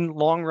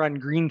long run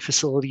green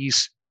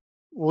facilities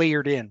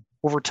layered in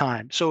over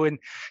time. So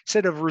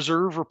instead of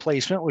reserve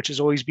replacement, which has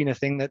always been a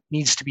thing that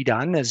needs to be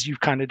done, as you've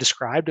kind of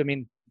described, I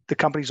mean, the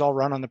companies all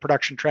run on the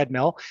production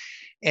treadmill,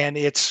 and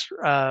it's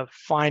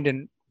find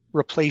and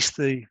replace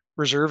the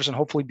reserves, and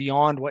hopefully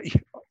beyond what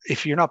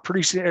if you're not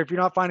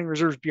finding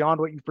reserves beyond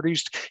what you've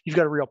produced, you've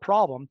got a real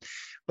problem.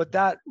 But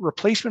that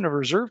replacement of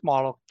reserve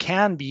model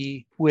can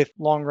be with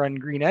long run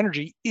green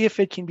energy if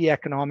it can be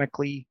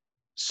economically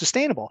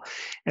sustainable.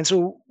 And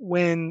so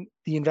when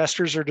the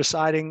investors are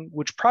deciding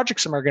which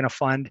projects them are going to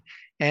fund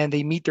and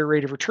they meet their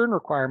rate of return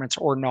requirements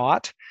or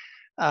not,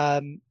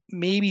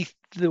 maybe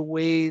the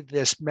way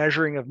this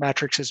measuring of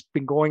metrics has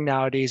been going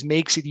nowadays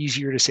makes it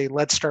easier to say,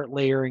 let's start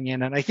layering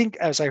in. And I think,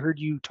 as I heard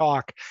you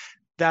talk,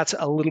 that's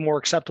a little more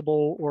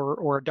acceptable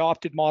or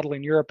adopted model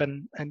in Europe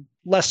and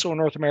less so in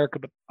North America,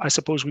 but I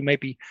suppose we might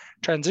be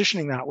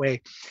transitioning that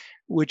way,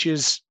 which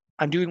is,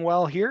 I'm doing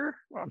well here.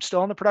 I'm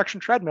still on the production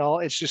treadmill.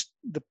 It's just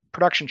the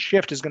production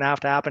shift is going to have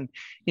to happen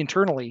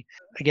internally.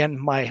 Again,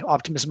 my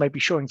optimism might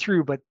be showing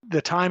through, but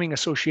the timing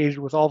associated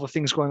with all the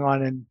things going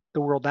on in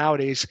the world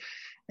nowadays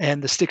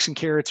and the sticks and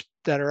carrots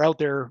that are out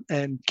there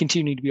and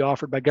continuing to be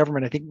offered by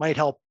government, I think might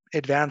help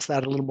advance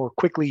that a little more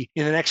quickly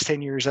in the next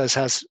 10 years as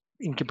has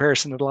in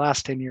comparison to the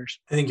last 10 years.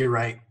 I think you're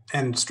right.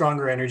 And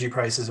stronger energy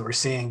prices that we're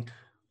seeing,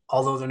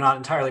 although they're not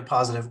entirely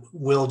positive,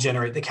 will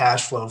generate the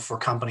cash flow for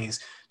companies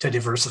to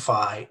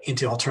diversify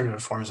into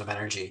alternative forms of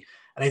energy.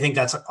 And I think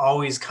that's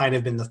always kind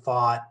of been the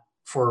thought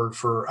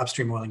for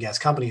upstream oil and gas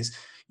companies.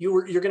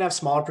 You're going to have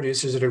smaller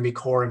producers that are going to be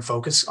core and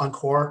focus on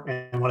core.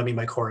 And what I mean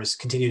by core is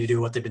continue to do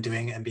what they've been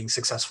doing and being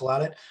successful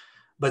at it.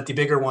 But the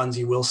bigger ones,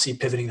 you will see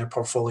pivoting their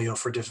portfolio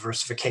for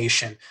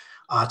diversification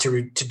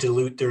to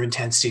dilute their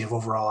intensity of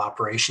overall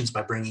operations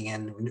by bringing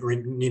in,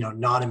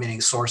 non-emitting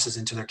sources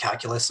into their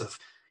calculus of,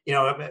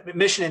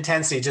 emission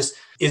intensity just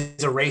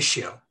is a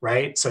ratio,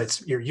 right? So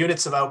it's your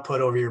units of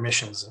output over your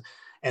emissions.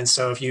 And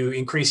so if you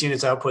increase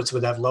units outputs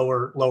would have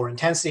lower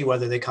intensity,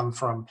 whether they come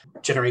from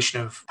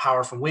generation of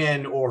power from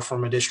wind or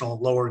from additional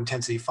lower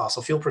intensity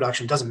fossil fuel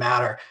production, doesn't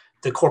matter.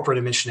 The corporate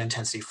emission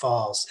intensity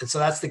falls. And so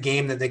that's the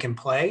game that they can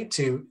play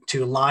to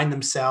align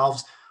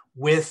themselves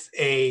with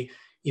a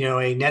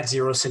net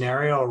zero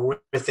scenario or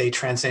with a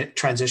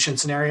transition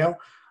scenario.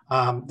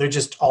 They're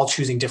just all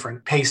choosing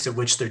different pace at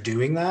which they're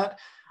doing that.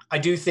 I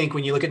do think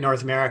when you look at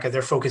North America,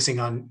 they're focusing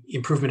on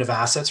improvement of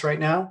assets right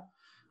now.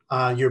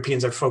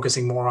 Europeans are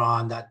focusing more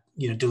on that,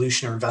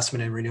 dilution or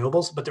investment in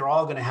renewables, but they're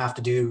all going to have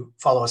to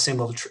follow a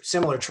similar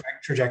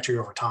trajectory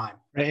over time.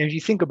 Right. And if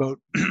you think about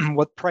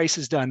what price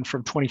has done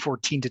from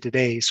 2014 to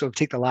today, so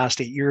take the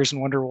last 8 years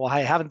and wonder, well,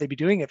 why haven't they been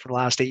doing it for the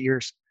last 8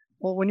 years?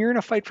 Well, when you're in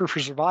a fight for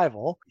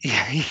survival, you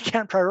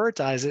can't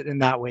prioritize it in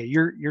that way.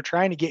 You're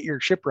trying to get your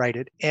ship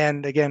righted.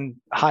 And again,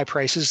 high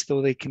prices,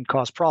 though they can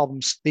cause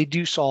problems, they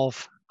do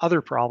solve other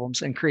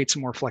problems and create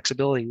some more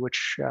flexibility,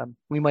 which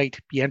we might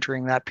be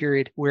entering that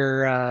period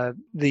where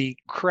the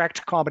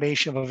correct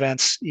combination of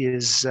events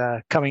is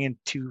coming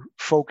into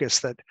focus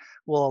that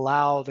will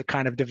allow the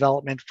kind of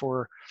development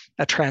for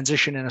a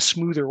transition in a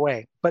smoother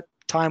way. But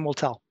time will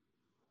tell.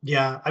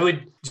 Yeah, I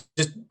would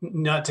just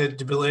not to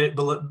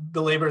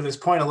belabor this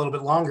point a little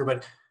bit longer,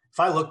 but if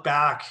I look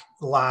back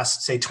the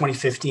last, say,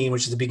 2015,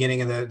 which is the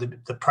beginning of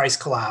the price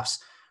collapse,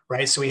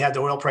 right? So we had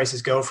the oil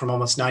prices go from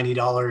almost $90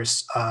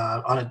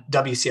 on a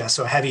WCS,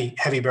 so a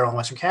heavy barrel in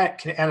Western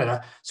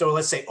Canada. So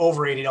let's say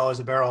over $80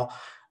 a barrel.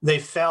 They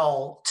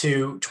fell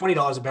to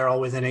 $20 a barrel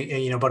within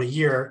about a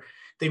year.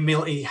 They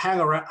immediately hung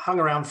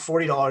around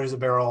 $40 a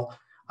barrel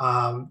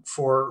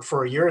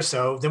for a year or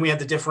so. Then we had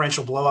the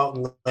differential blowout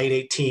in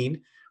late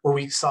 2018, where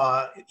we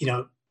saw,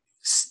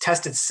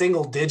 tested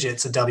single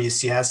digits of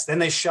WCS. Then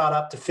they shot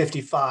up to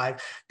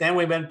 55. Then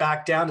we went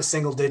back down to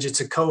single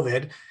digits of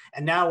COVID.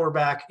 And now we're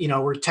back,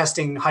 we're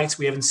testing heights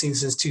we haven't seen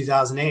since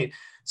 2008.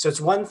 So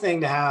it's one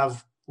thing to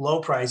have low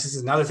prices,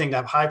 it's another thing to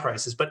have high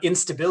prices, but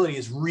instability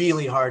is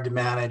really hard to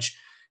manage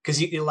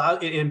because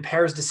it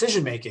impairs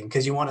decision making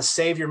because you want to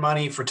save your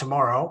money for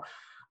tomorrow.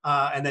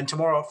 And then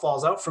tomorrow it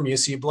falls out from you.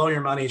 So you blow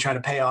your money trying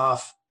to pay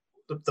off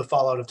the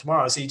fallout of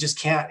tomorrow. So you just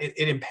can't,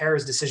 it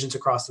impairs decisions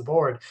across the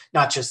board,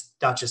 not just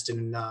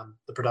in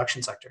the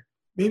production sector.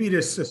 Maybe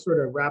just to sort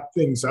of wrap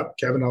things up,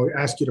 Kevin, I'll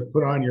ask you to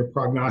put on your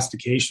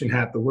prognostication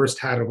hat, the worst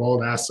hat of all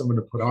to ask someone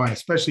to put on,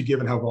 especially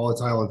given how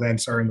volatile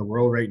events are in the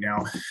world right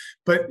now.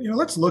 But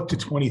let's look to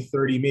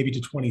 2030, maybe to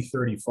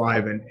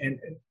 2035. And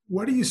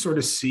what do you sort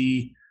of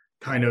see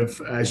kind of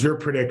as your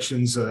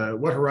predictions?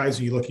 What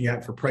horizon are you looking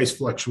at for price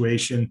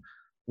fluctuation,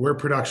 where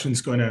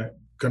production's going to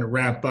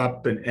ramp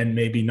up and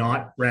maybe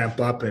not ramp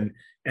up, and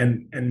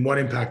what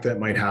impact that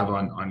might have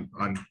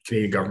on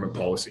Canadian government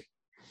policy?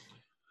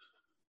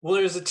 Well,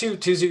 there's the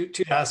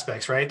two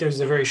aspects, right? There's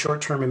the very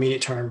short-term,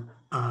 immediate-term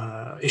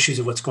issues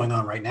of what's going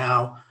on right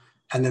now,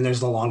 and then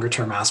there's the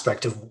longer-term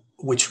aspect of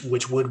which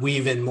would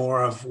weave in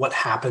more of what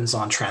happens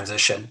on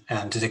transition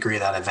and to the degree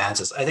that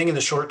advances. I think in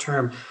the short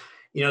term,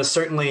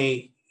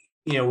 certainly,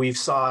 we've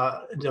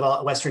saw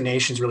Western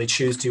nations really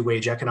choose to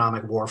wage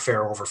economic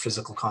warfare over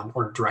physical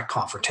or direct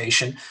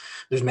confrontation.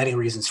 There's many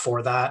reasons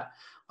for that.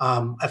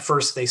 At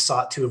first, they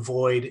sought to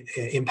avoid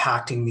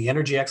impacting the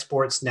energy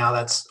exports. Now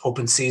that's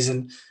open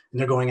season, and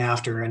they're going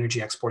after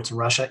energy exports in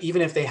Russia.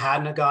 Even if they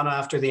hadn't gone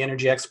after the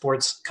energy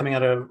exports coming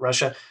out of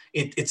Russia,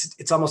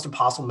 it's almost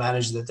impossible to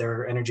manage that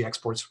their energy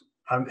exports.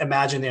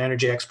 Imagine the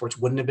energy exports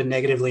wouldn't have been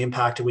negatively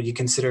impacted when you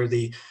consider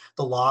the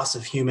loss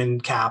of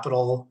human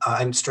capital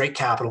and straight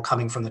capital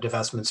coming from the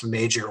divestments of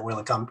major oil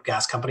and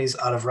gas companies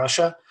out of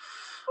Russia.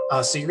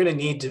 So you're going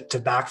to need to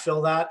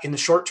backfill that. In the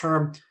short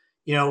term,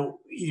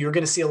 you're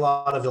going to see a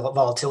lot of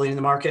volatility in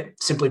the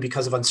market simply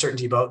because of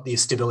uncertainty about the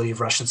stability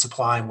of Russian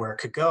supply and where it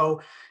could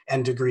go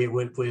and degree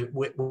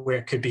where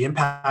it could be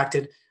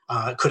impacted.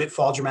 Could it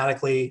fall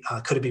dramatically?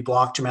 Could it be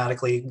blocked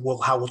dramatically?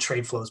 How will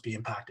trade flows be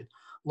impacted?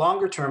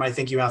 Longer term, I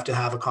think you have to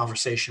have a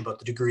conversation about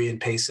the degree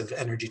and pace of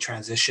energy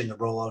transition, the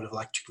rollout of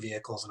electric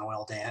vehicles and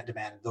oil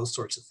demand, those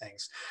sorts of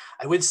things.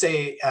 I would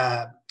say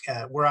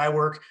where I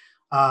work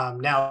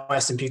now,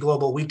 S&P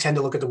Global, we tend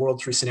to look at the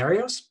world through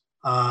scenarios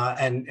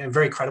and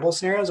very credible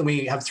scenarios. And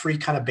we have three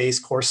kind of base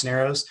core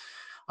scenarios.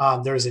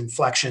 There's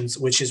inflections,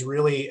 which is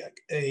really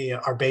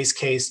our base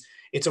case.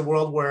 It's a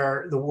world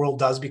where the world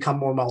does become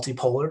more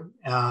multipolar,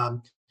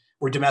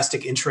 where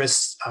domestic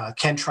interests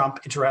can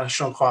trump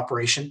international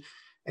cooperation.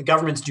 And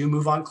governments do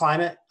move on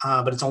climate,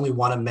 but it's only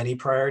one of many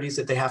priorities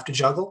that they have to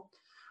juggle.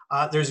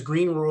 There's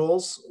green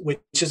rules,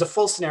 which is a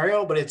full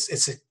scenario, but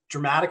it's a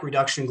dramatic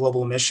reduction in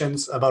global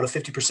emissions, about a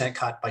 50%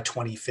 cut by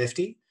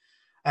 2050.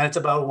 And it's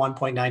about a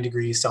 1.9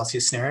 degrees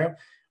Celsius scenario.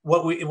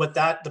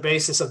 The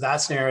basis of that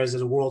scenario is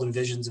a world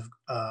envisions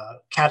of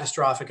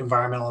catastrophic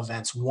environmental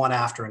events, one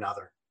after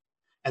another.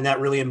 And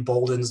that really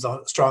emboldens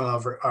the strong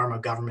arm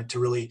of government to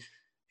really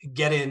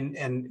get in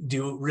and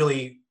do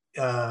really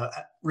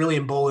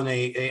embolden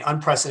a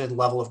unprecedented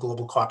level of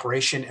global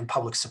cooperation and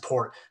public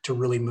support to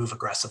really move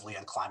aggressively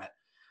on climate.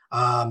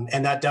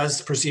 And that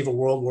does perceive a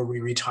world where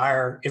we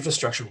retire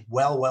infrastructure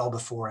well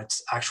before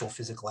its actual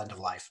physical end of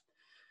life.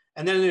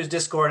 And then there's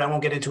discord. I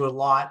won't get into it a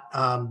lot,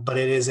 but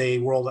it is a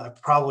world I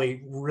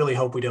probably really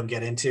hope we don't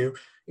get into.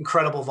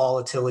 Incredible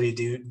volatility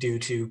due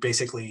to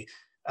basically,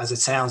 as it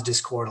sounds,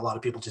 discord. A lot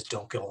of people just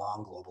don't get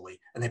along globally,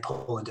 and they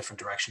pull in different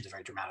directions in a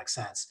very dramatic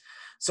sense.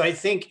 So I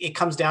think it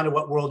comes down to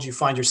what world you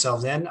find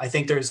yourselves in. I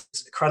think there's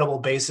a credible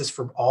basis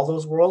for all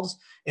those worlds.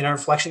 In our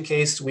inflection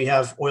case, we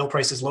have oil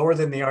prices lower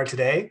than they are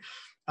today,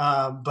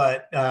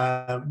 but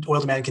oil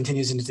demand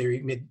continues into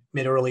the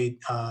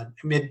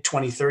mid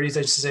 2030s,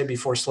 I should say,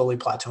 before slowly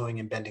plateauing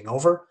and bending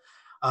over.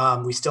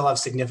 We still have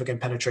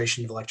significant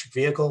penetration of electric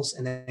vehicles,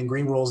 and then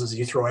green rules is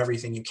you throw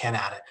everything you can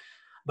at it.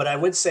 But I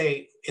would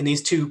say in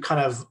these two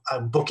kind of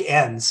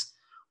bookends,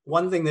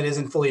 one thing that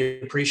isn't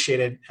fully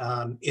appreciated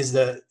is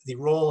the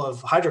role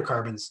of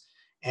hydrocarbons.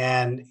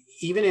 And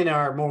even in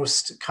our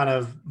most kind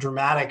of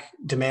dramatic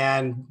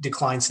demand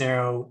decline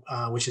scenario,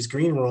 which is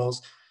green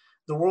rules,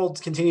 the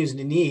world continues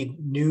to need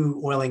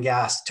new oil and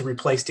gas to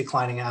replace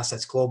declining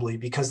assets globally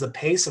because the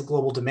pace of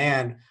global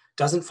demand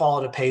doesn't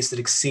follow at a pace that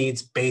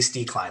exceeds base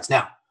declines.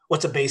 Now,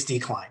 what's a base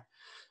decline?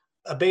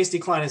 A base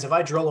decline is if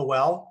I drill a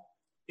well,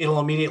 it'll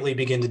immediately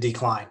begin to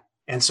decline.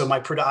 And so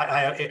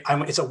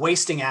it's a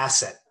wasting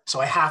asset. So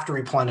I have to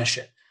replenish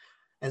it.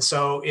 And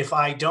so if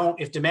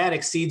demand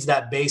exceeds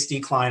that base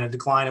decline, a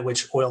decline at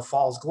which oil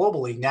falls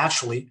globally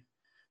naturally,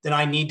 then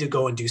I need to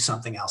go and do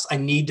something else. I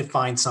need to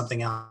find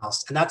something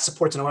else. And that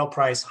supports an oil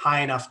price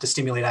high enough to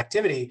stimulate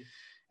activity.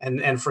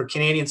 And for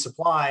Canadian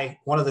supply,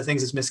 one of the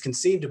things that's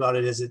misconceived about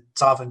it is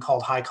it's often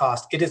called high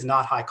cost. It is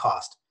not high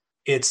cost.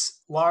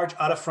 It's large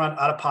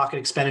out-of-pocket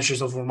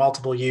expenditures over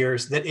multiple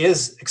years that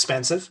is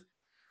expensive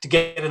to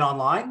get it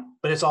online,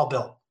 but it's all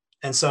built.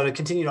 And so to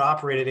continue to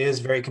operate it is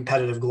very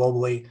competitive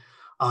globally,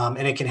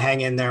 and it can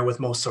hang in there with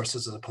most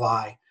sources of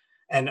supply.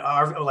 And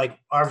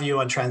our view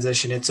on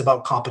transition, it's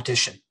about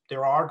competition.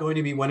 There are going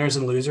to be winners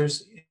and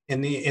losers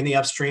in the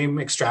upstream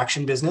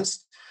extraction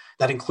business.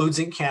 That includes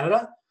in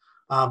Canada,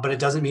 but it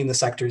doesn't mean the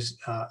sector's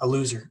a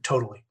loser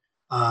totally.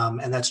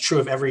 And that's true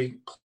of every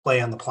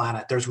play on the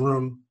planet. There's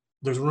room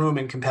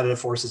and competitive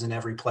forces in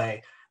every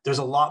play. There's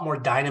a lot more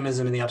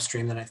dynamism in the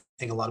upstream than I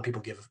think a lot of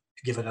people give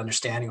it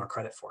understanding or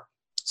credit for.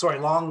 Sorry,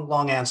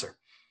 long answer.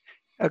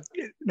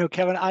 No,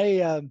 Kevin,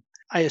 I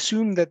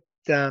assume that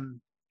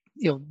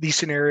these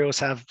scenarios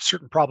have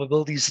certain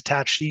probabilities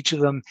attached to each of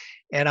them,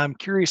 and I'm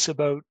curious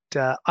about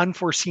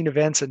unforeseen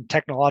events and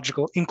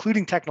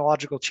including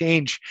technological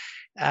change.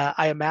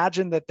 I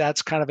imagine that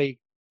that's kind of a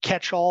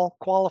catch-all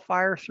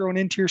qualifier thrown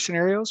into your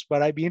scenarios,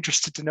 but I'd be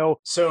interested to know.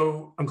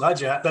 So I'm glad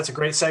that's a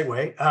great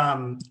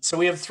segue. So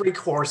we have 3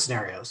 core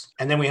scenarios,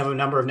 and then we have a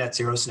number of net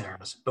zero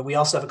scenarios, but we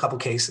also have a couple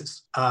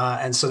cases.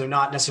 And so they're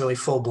not necessarily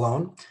full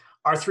blown.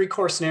 Our 3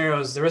 core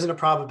scenarios, there isn't a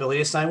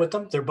probability assigned with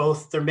them.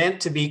 They're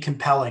meant to be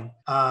compelling.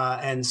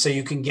 And so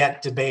you can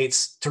get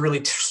debates to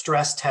really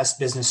stress test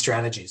business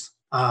strategies.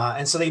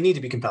 And so they need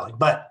to be compelling.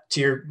 But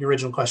to your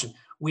original question,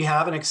 we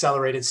have an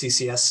accelerated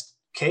CCS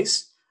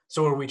case.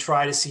 So where we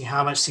try to see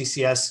how much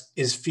CCS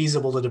is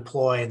feasible to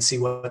deploy and see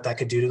what that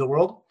could do to the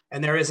world.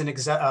 And there is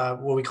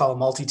what we call a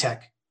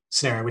multi-tech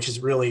scenario, which is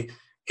really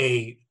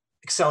a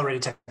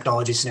accelerated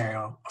technology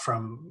scenario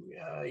from,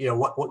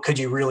 what could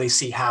you really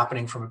see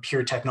happening from a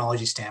pure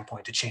technology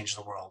standpoint to change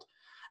the world?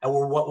 And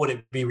what would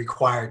it be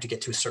required to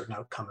get to a certain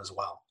outcome as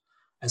well?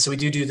 And so we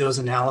do those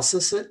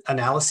analyses,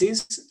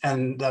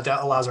 and that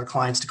allows our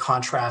clients to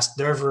contrast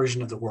their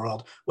version of the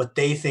world, what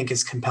they think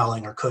is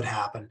compelling or could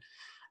happen,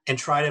 and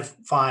try to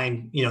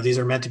find, these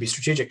are meant to be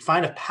strategic,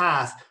 find a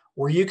path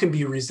where you can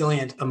be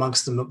resilient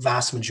amongst the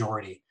vast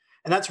majority.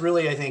 And that's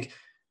really, I think,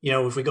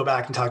 if we go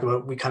back and talk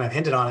about, we kind of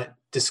hinted on it,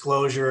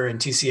 disclosure and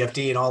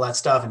TCFD and all that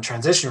stuff and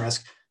transition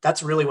risk,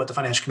 that's really what the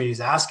financial community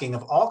is asking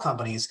of all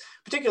companies,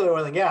 particularly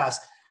oil and gas.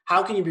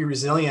 How can you be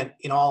resilient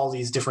in all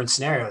these different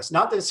scenarios?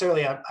 Not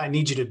necessarily, I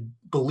need you to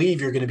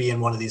believe you're going to be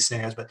in one of these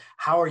scenarios, but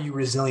how are you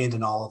resilient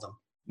in all of them?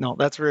 No,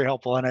 that's very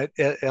helpful. And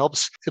it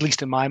helps, at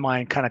least in my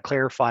mind, kind of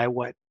clarify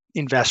what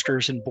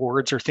investors and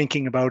boards are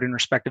thinking about in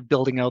respect of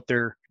building out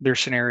their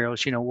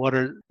scenarios. What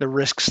are the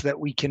risks that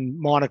we can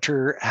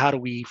monitor? How do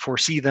we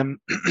foresee them?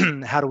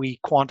 How do we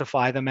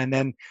quantify them? And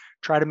then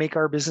try to make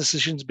our business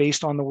decisions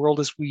based on the world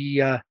as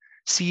we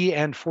see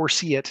and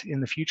foresee it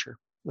in the future.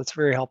 That's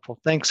very helpful.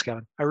 Thanks,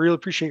 Kevin. I really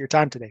appreciate your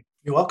time today.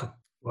 You're welcome.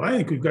 Well, I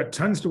think we've got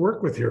tons to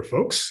work with here,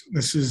 folks.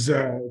 This is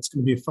it's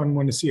going to be a fun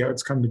one to see how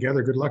it's come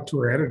together. Good luck to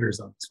our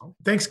editors on this one.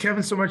 Thanks,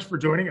 Kevin, so much for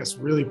joining us.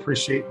 Really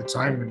appreciate the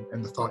time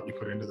and the thought you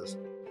put into this.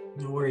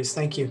 No worries.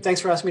 Thank you.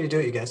 Thanks for asking me to do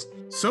it, you guys.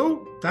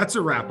 So that's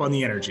a wrap on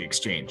the Energy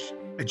Exchange,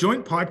 a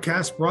joint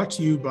podcast brought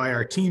to you by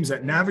our teams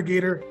at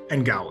Navigator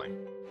and Gowling.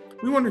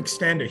 We want to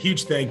extend a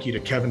huge thank you to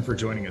Kevin for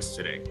joining us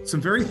today. Some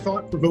very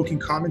thought-provoking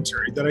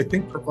commentary that I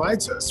think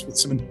provides us with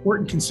some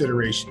important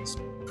considerations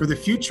for the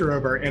future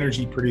of our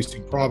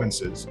energy-producing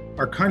provinces,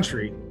 our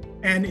country,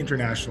 and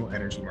international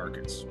energy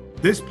markets.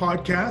 This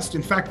podcast,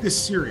 in fact, this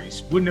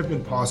series, wouldn't have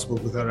been possible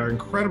without our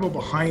incredible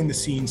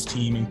behind-the-scenes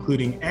team,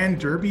 including Ann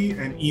Derby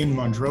and Ian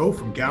Monroe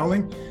from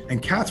Gowling,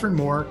 and Catherine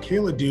Moore,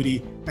 Kayla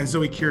Duty, and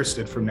Zoe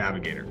Kierstead from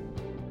Navigator.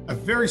 A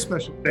very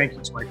special thank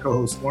you to my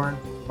co-host Lauren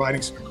for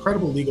providing some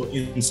incredible legal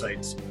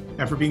insights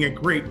and for being a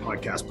great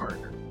podcast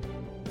partner.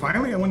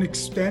 Finally, I want to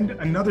extend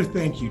another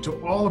thank you to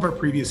all of our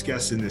previous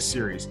guests in this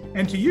series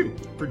and to you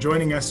for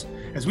joining us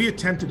as we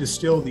attempt to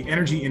distill the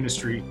energy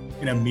industry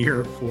in a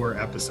mere 4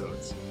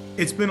 episodes.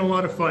 It's been a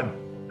lot of fun,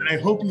 and I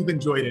hope you've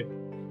enjoyed it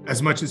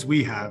as much as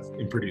we have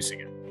in producing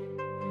it.